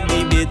I keep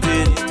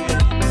debating.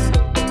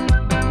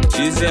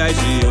 She say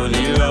she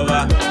only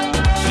lover,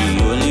 she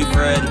only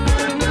friend.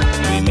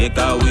 We make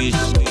a wish,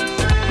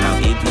 now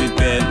eat with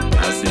pen.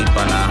 I sleep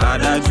and I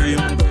had a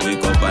dream,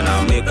 wake up and I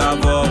make a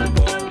vow.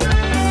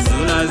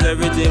 Soon as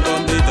everything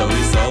complete,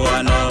 we saw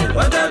one out.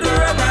 What I do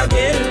wrong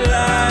again,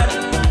 lad?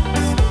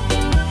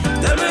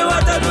 Tell me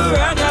what I do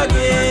wrong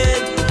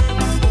again.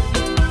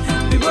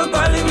 People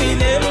calling me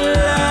name,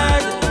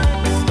 lad.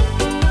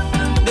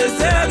 They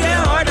say I get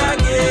hard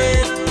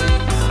again.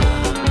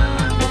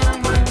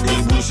 The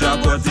bush a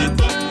cut it,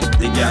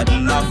 the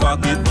garden a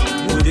fuck it,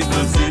 put the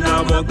clothes in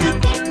a bucket.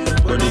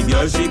 But the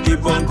girl she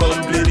keep on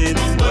complaining.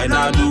 When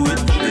I do it,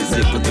 they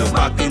say put your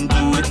back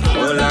into it.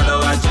 All I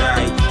know I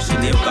try, she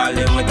keep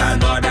calling with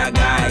another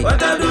guy.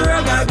 What I do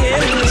wrong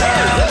again,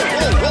 lad?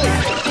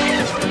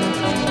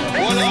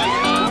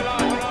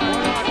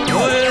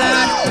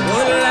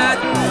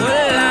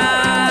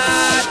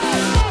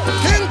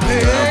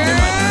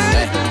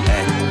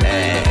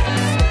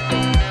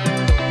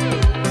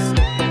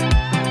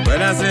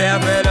 When I say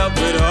I'm fed up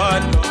with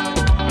hard,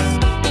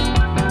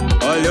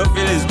 all you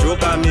feel is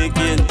joke I'm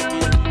making.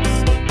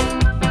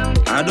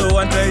 I don't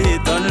want to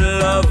hate on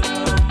love,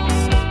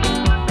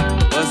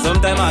 but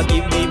sometimes I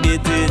keep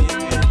debating.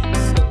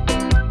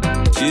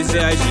 She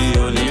say she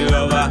only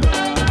lover,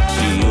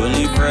 she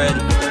only friend.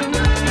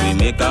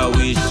 make a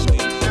wish.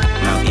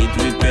 Now eat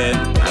with pen,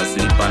 I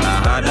sleep and I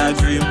had a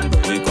dream.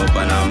 Wake up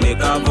and I make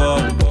a vow.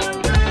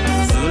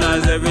 Soon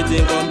as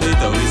everything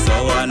complete, we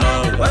saw one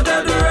out. What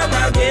I do wrong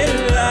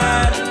again,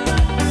 lad?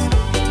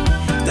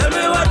 Tell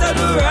me what I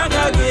do wrong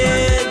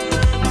again.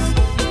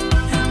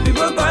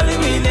 People calling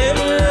me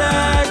name,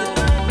 lad.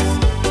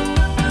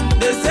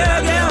 They say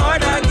I get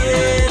hard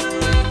again.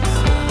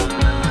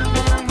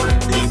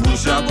 The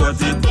bush a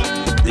cut it,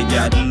 the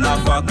garden a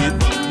fuck it,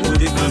 put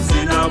the fruits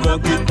in a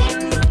bucket.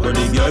 But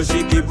the girl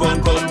she keep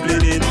on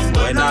complaining.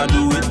 When I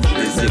do it,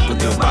 they say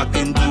put your back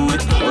into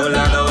it. All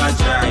I know I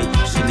try.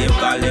 She name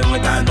calling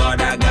with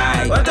another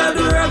guy. What I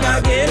do wrong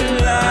again,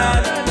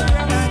 lad?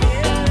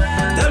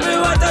 Tell me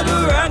what I do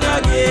wrong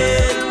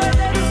again.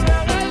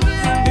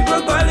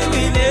 People calling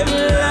me name,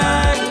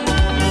 lad.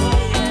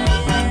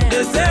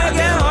 They say I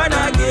get hard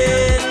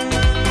again.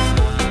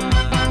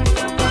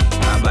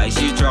 I buy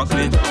she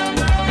chocolate,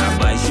 I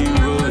buy she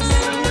rose.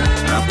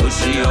 I push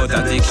she out,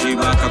 I take she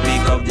back, I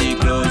pick up the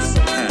clothes.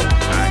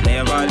 I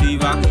never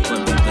leave her when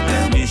people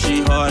tell me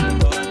she hot.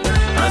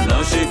 And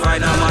now she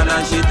find a man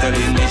and she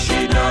telling me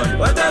she done.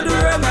 What I do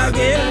wrong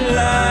again,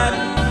 lad?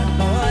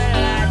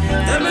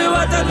 Tell me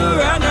what I do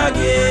wrong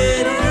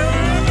again.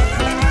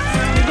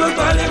 People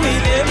calling me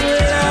name,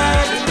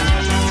 lad.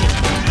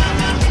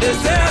 They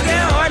say I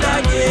get hard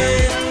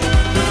again.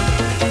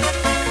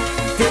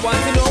 They want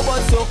to know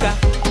about soca,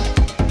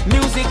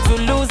 music to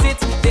lose it.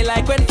 They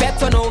like when pets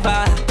turn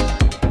over.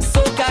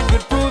 Soca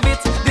could prove it.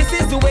 This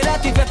is the way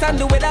that we fet and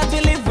the way that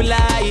we live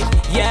life.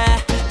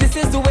 Yeah, this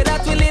is the way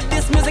that we live.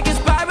 This music is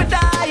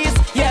paradise.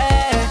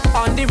 Yeah,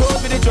 on the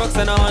road with the drugs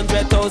and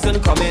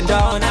 100,000 coming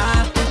down.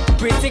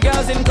 Pretty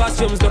girls in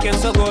costumes looking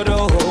so good.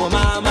 Oh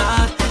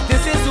mama,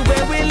 this is the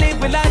way we live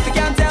with life. You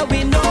can't tell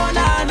we know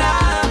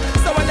nah.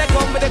 So when they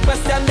come with a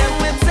question, then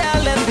we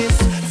tell them this.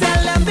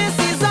 Tell them this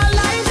is our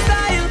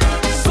lifestyle.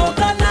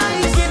 Soca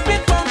nice, keep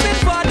it pumping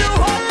for the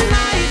whole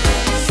night.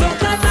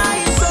 Soca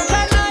nice,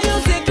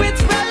 music with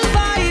real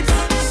vibes.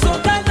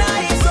 Soca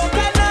nice,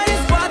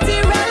 party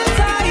real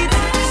tight.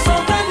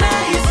 Soca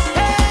nice,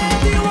 hey,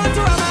 do you want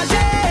to have a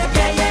shake?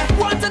 Yeah, yeah.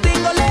 Want to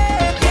dingle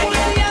it? Yeah,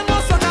 yeah, yeah.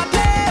 More soca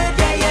play?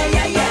 Yeah, yeah,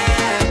 yeah, yeah,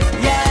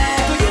 yeah.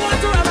 Do you want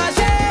to have a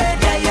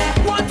shake? Yeah, yeah.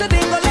 Want to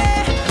dingle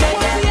it? Yeah,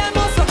 yeah, yeah.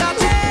 More soca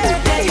play?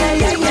 Yeah, yeah,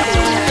 yeah, yeah.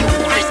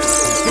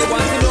 They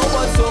want to know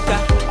about soca,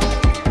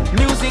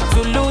 music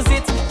to lose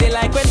it. They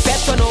like when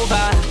pets turn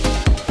over.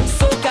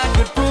 Soca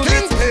could prove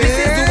it. This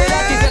is the way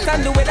that we get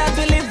and the way that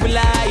we live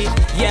life.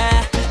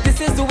 Yeah, this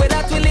is the way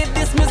that we live.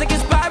 This music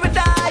is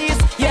paradise.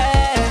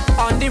 Yeah,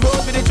 on the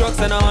road with the drugs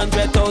and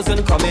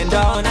 100,000 coming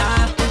down.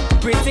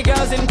 Pretty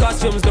girls in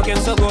costumes looking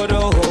so good.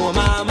 Oh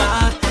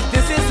mama,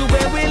 this is the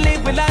way we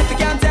live with life. You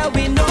can't tell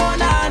we know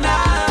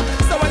nah.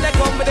 So when they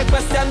come with a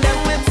question, then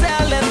we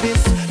tell them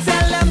this.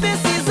 Tell them this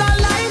is our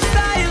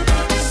lifestyle.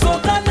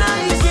 Soca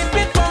nice, keep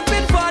it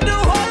pumping for the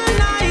whole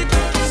night.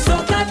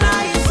 Soca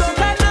nice,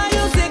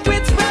 music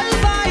with real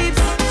vibes.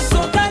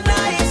 Soca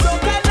nice,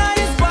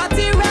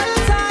 party real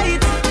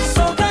tight.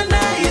 Soca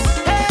nice,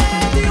 hey,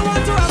 do you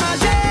want to have a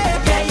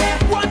shake? Yeah, yeah.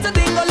 Want to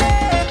dingle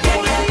it? Yeah,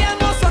 yeah, yeah.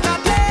 More soca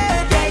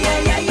play? Yeah,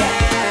 yeah,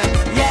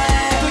 yeah,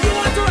 yeah. Do you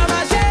want to have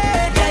a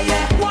shake? Yeah,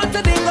 yeah. Want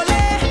to dingle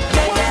it?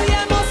 Yeah, yeah,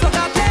 yeah. More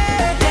soca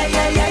play? Yeah,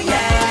 yeah,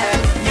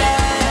 yeah,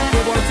 yeah.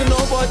 They want to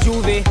know about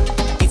Juve.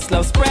 It's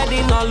love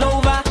spreading all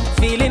over.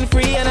 Feeling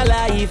free and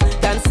alive.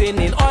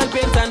 Dancing in oil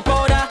paint and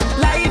powder.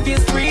 Life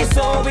is free,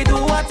 so we do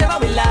whatever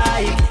we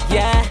like.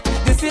 Yeah,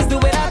 this is the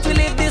way that we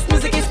live. This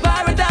music is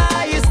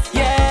paradise.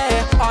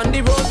 Yeah, on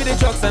the road with the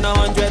trucks and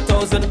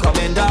 100,000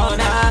 coming down.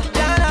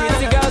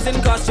 Pretty girls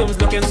in costumes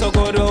looking so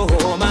good.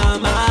 Oh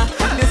mama,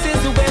 this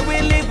is the way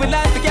we live with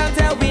life. You can't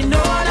tell we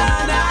know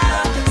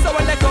nah. So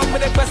when they come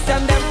with a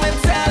question, then we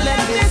tell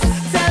them this.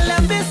 Tell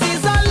them this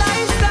is our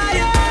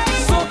lifestyle.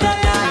 Soca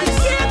nice,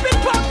 keep it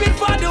pumping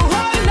for the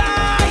whole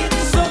night.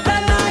 Soca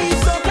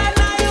nice,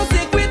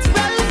 music with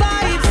real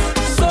vibes.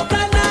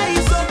 Soca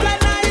nice,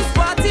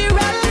 party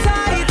real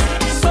tight.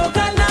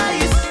 Soca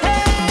nice,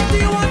 hey, do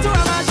you want to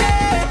have a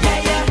shake? Yeah,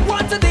 yeah.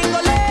 Want to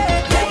dingle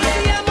it? Yeah,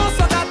 yeah, yeah. More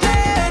soca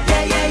play?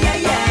 Yeah, yeah,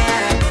 yeah,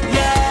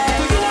 yeah.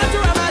 Do you want to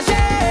have a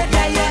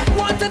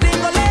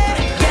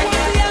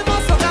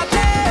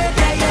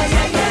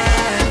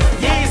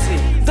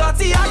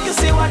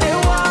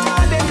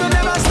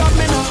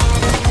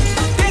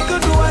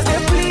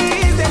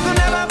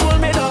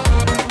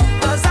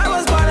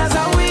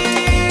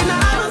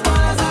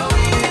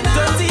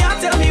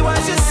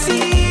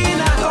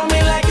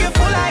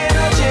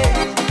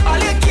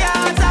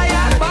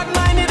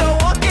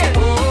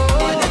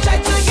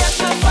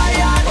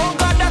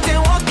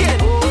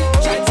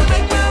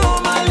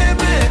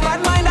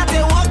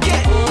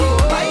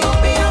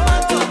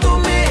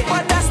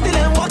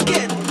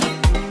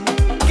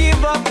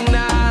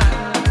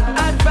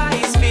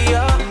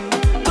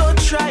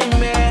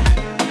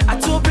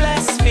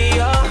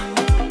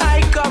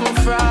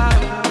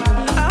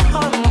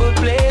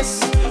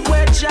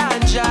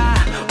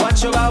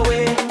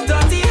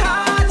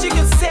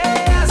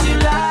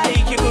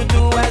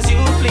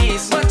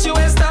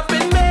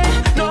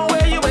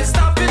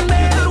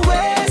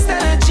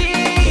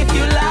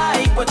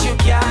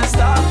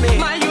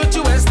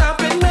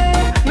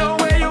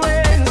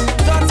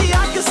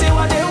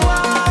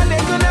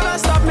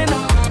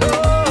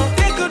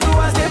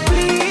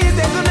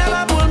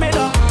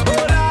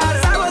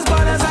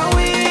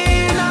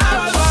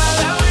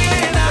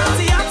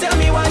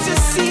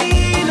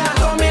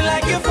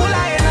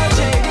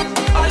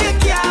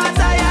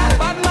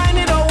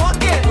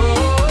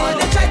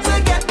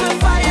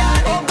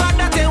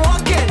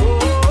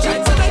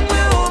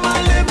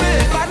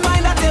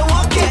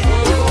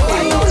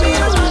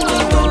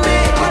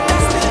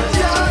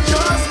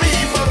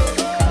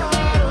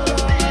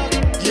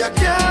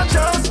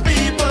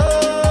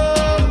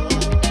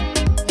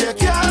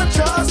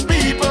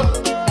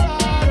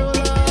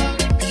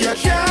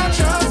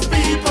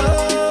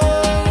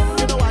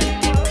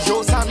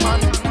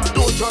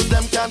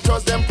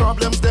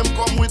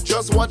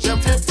Watch them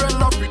fake friend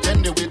love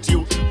pretend they with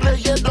you. Play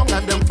it down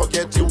and them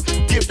forget you.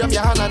 Give them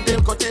your hand and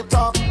they'll cut it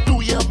off.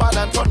 Do your bad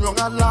and turn wrong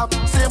and laugh.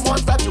 Same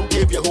ones that you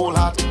gave your whole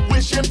heart,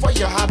 wishing for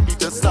your heartbeat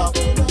to stop.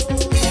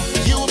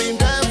 You been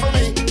there for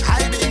me,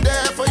 I been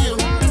there for you.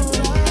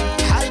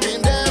 I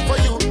been there for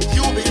you,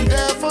 you been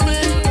there for me.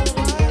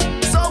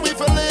 So we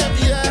for live,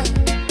 yeah.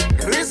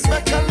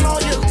 Respect and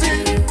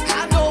loyalty.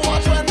 I don't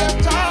watch when them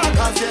talk,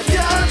 cause you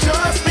can't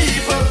trust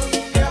people.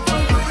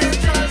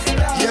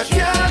 You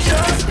can't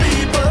trust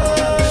people.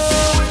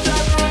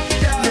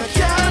 You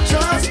can't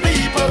trust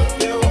people.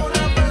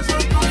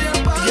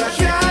 You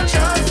can't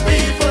trust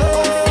people.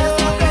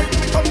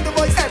 Come the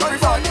boys,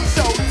 everybody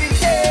shouting,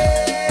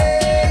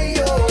 hey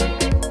yo.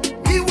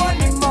 The one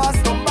we must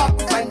come back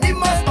and the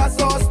must pass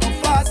us too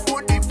fast.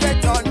 Put the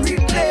vet on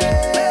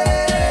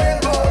replay.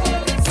 Oh.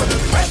 So the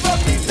rest of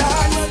the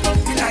dance,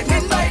 the night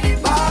men by the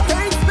bar.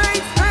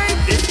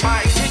 This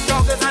fight, this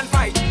joggers and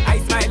fight. I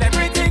smile,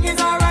 everything is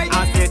alright. I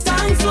say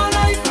thanks for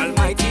life,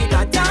 Almighty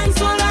God, thanks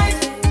for life.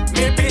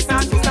 Me peace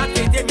and truth and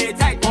faith in me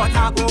tight, but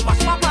I go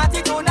mash my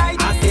party tonight.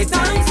 I say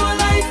thanks for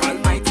life,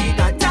 Almighty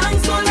God,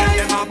 thanks for life.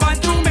 Them a born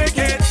to make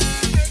it,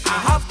 I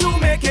have to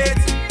make it.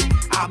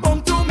 I'm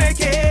born to make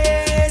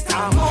it,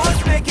 I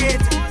must make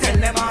it. Tell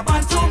them I'm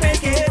born to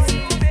make it,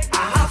 I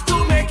have to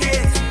make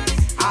it.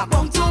 I'm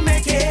born to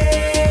make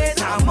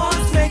it, I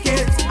must make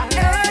it.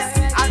 Yes,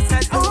 I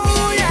said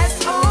oh yes,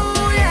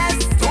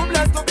 too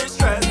blessed to be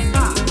stressed.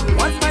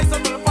 Once my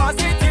circle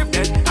positive,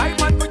 then I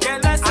want to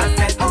get less. I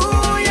said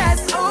oh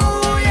yes,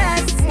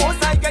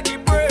 most I get the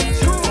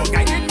praise. You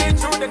guided me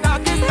through the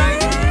darkest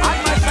night, and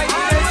my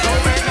shining light. So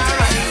when I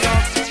rise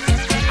up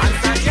and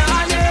start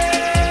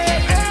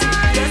yawning,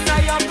 yes I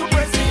have to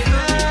press it,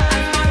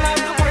 and my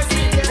life to press it.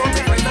 From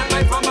my friends and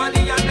my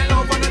family and the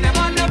love one of them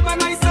are left by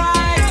my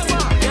side.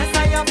 Yes I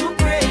have to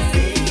praise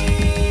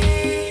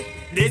it.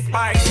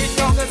 Despite the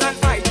struggles and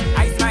fight,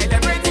 I smile,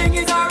 everything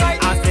is alright.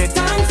 I say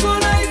thanks for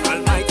life,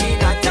 Almighty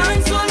God,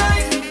 thanks for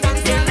life.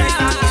 Yeah,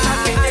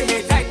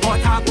 me tight,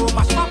 but I go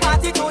mash my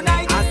party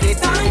tonight. I say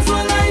thanks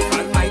for life,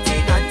 Almighty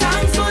God,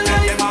 thanks for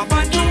life. Them a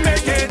born to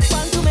make it,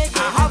 I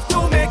have to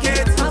make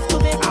it.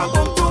 I'm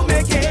born to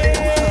make it,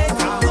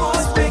 I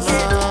must make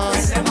it.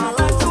 Them a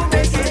born to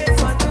make it,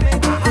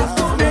 I have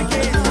to make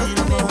it.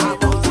 I'm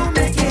born to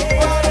make it,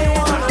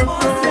 I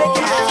must make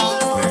it.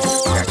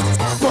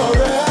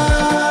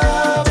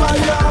 Forever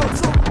young,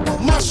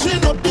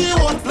 mashing up the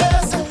whole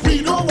place. We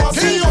don't want to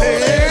see your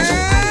age.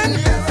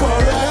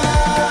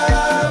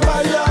 Forever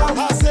young,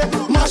 I say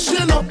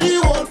mashing up the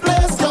whole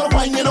place. Girl,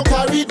 why you no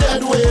carry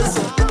dead ways?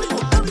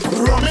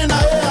 Rum in a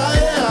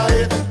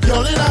aye,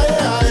 girl in a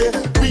aye.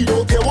 We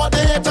don't care what the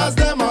haters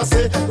them a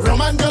say.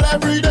 Rum and girl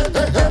every day.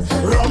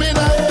 Rum in a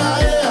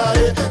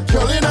aye,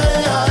 girl in a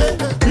aye.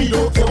 We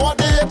don't care what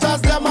the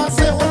haters them a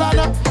say. Hold on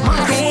up.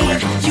 Hey,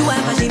 you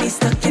have a genie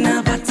stuck in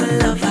a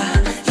bottle of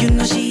her. You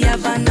know she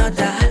have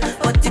another.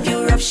 But if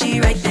you rub she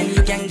right, then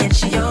you can get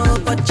she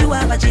out. But you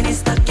have a genie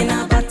stuck in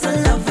a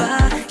bottle of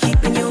her,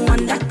 keeping you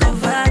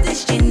undercover.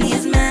 This genie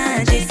is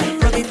magic.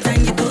 Rub it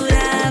and you could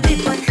have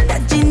it, but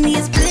that genie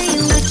is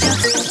playing with you.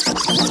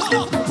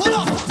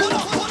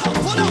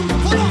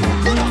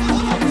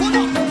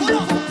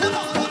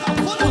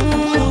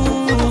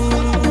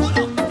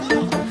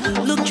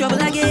 Look,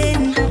 trouble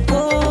again.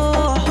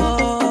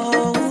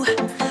 Oh,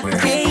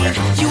 hey,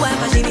 you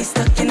have a genie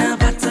stuck in a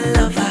bottle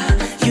of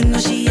her. You know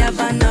she have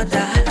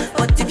another.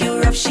 But if you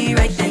rub she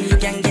right, then you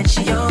can get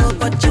she out.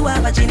 But you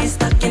have a genie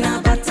stuck in a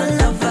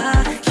bottle of her,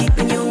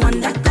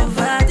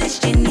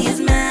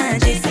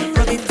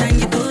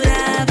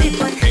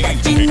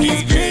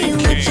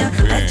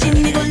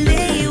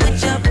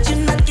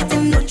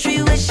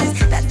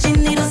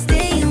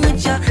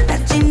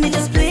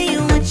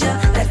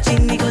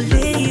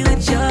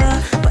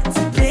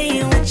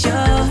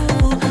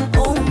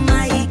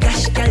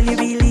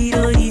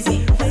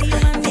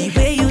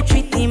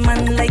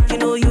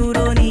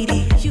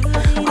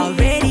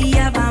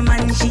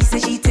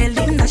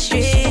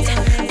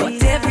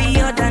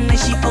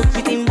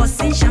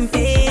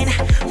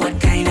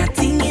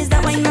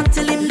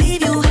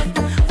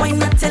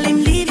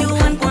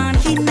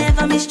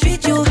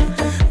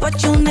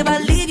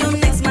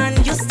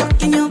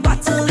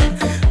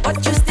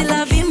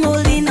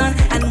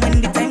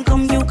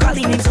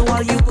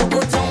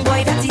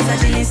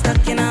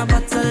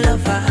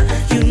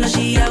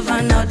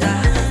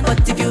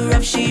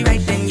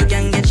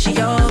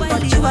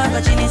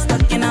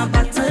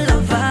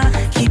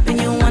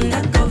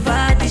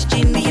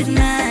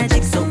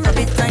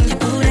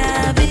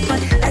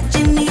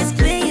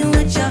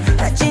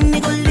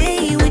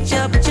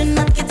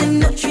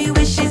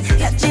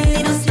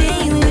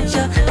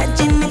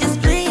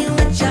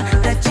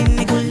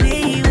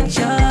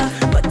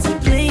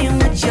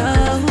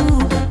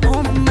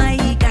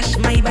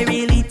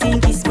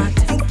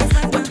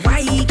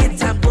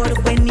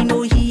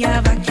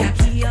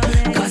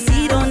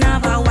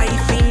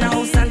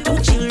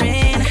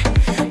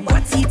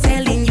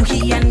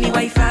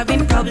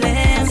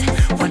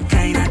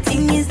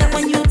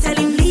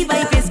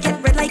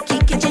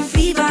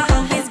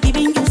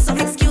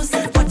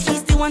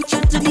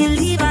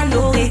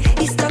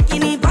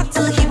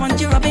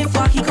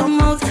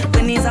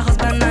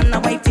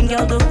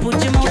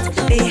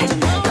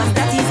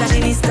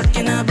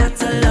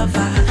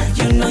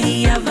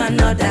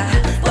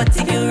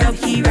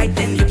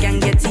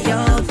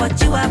 but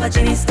you have a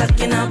genie stuck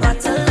in a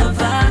bottle of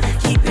her,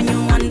 keeping you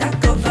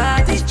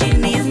undercover. This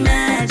genie is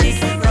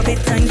magic, rub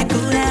it and you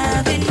could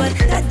have it, but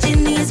that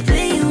genie is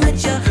playing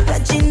with you.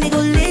 That genie go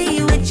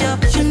lay with you,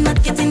 but you're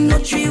not getting no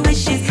 3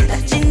 wishes.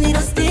 That genie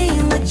don't stay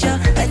with you.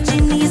 That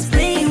genie is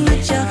playing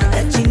with you.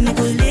 That genie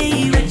go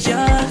lay with you,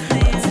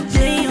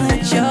 play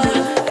with you.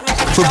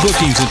 For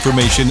bookings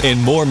information and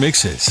more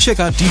mixes, check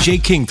out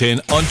DJ Kingpin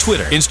on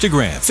Twitter,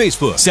 Instagram,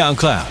 Facebook,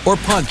 SoundCloud, or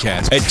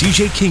podcast at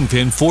DJ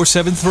Kingpin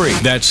 473.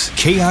 That's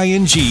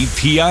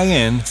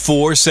KINGPIN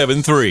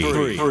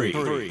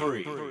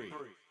 473.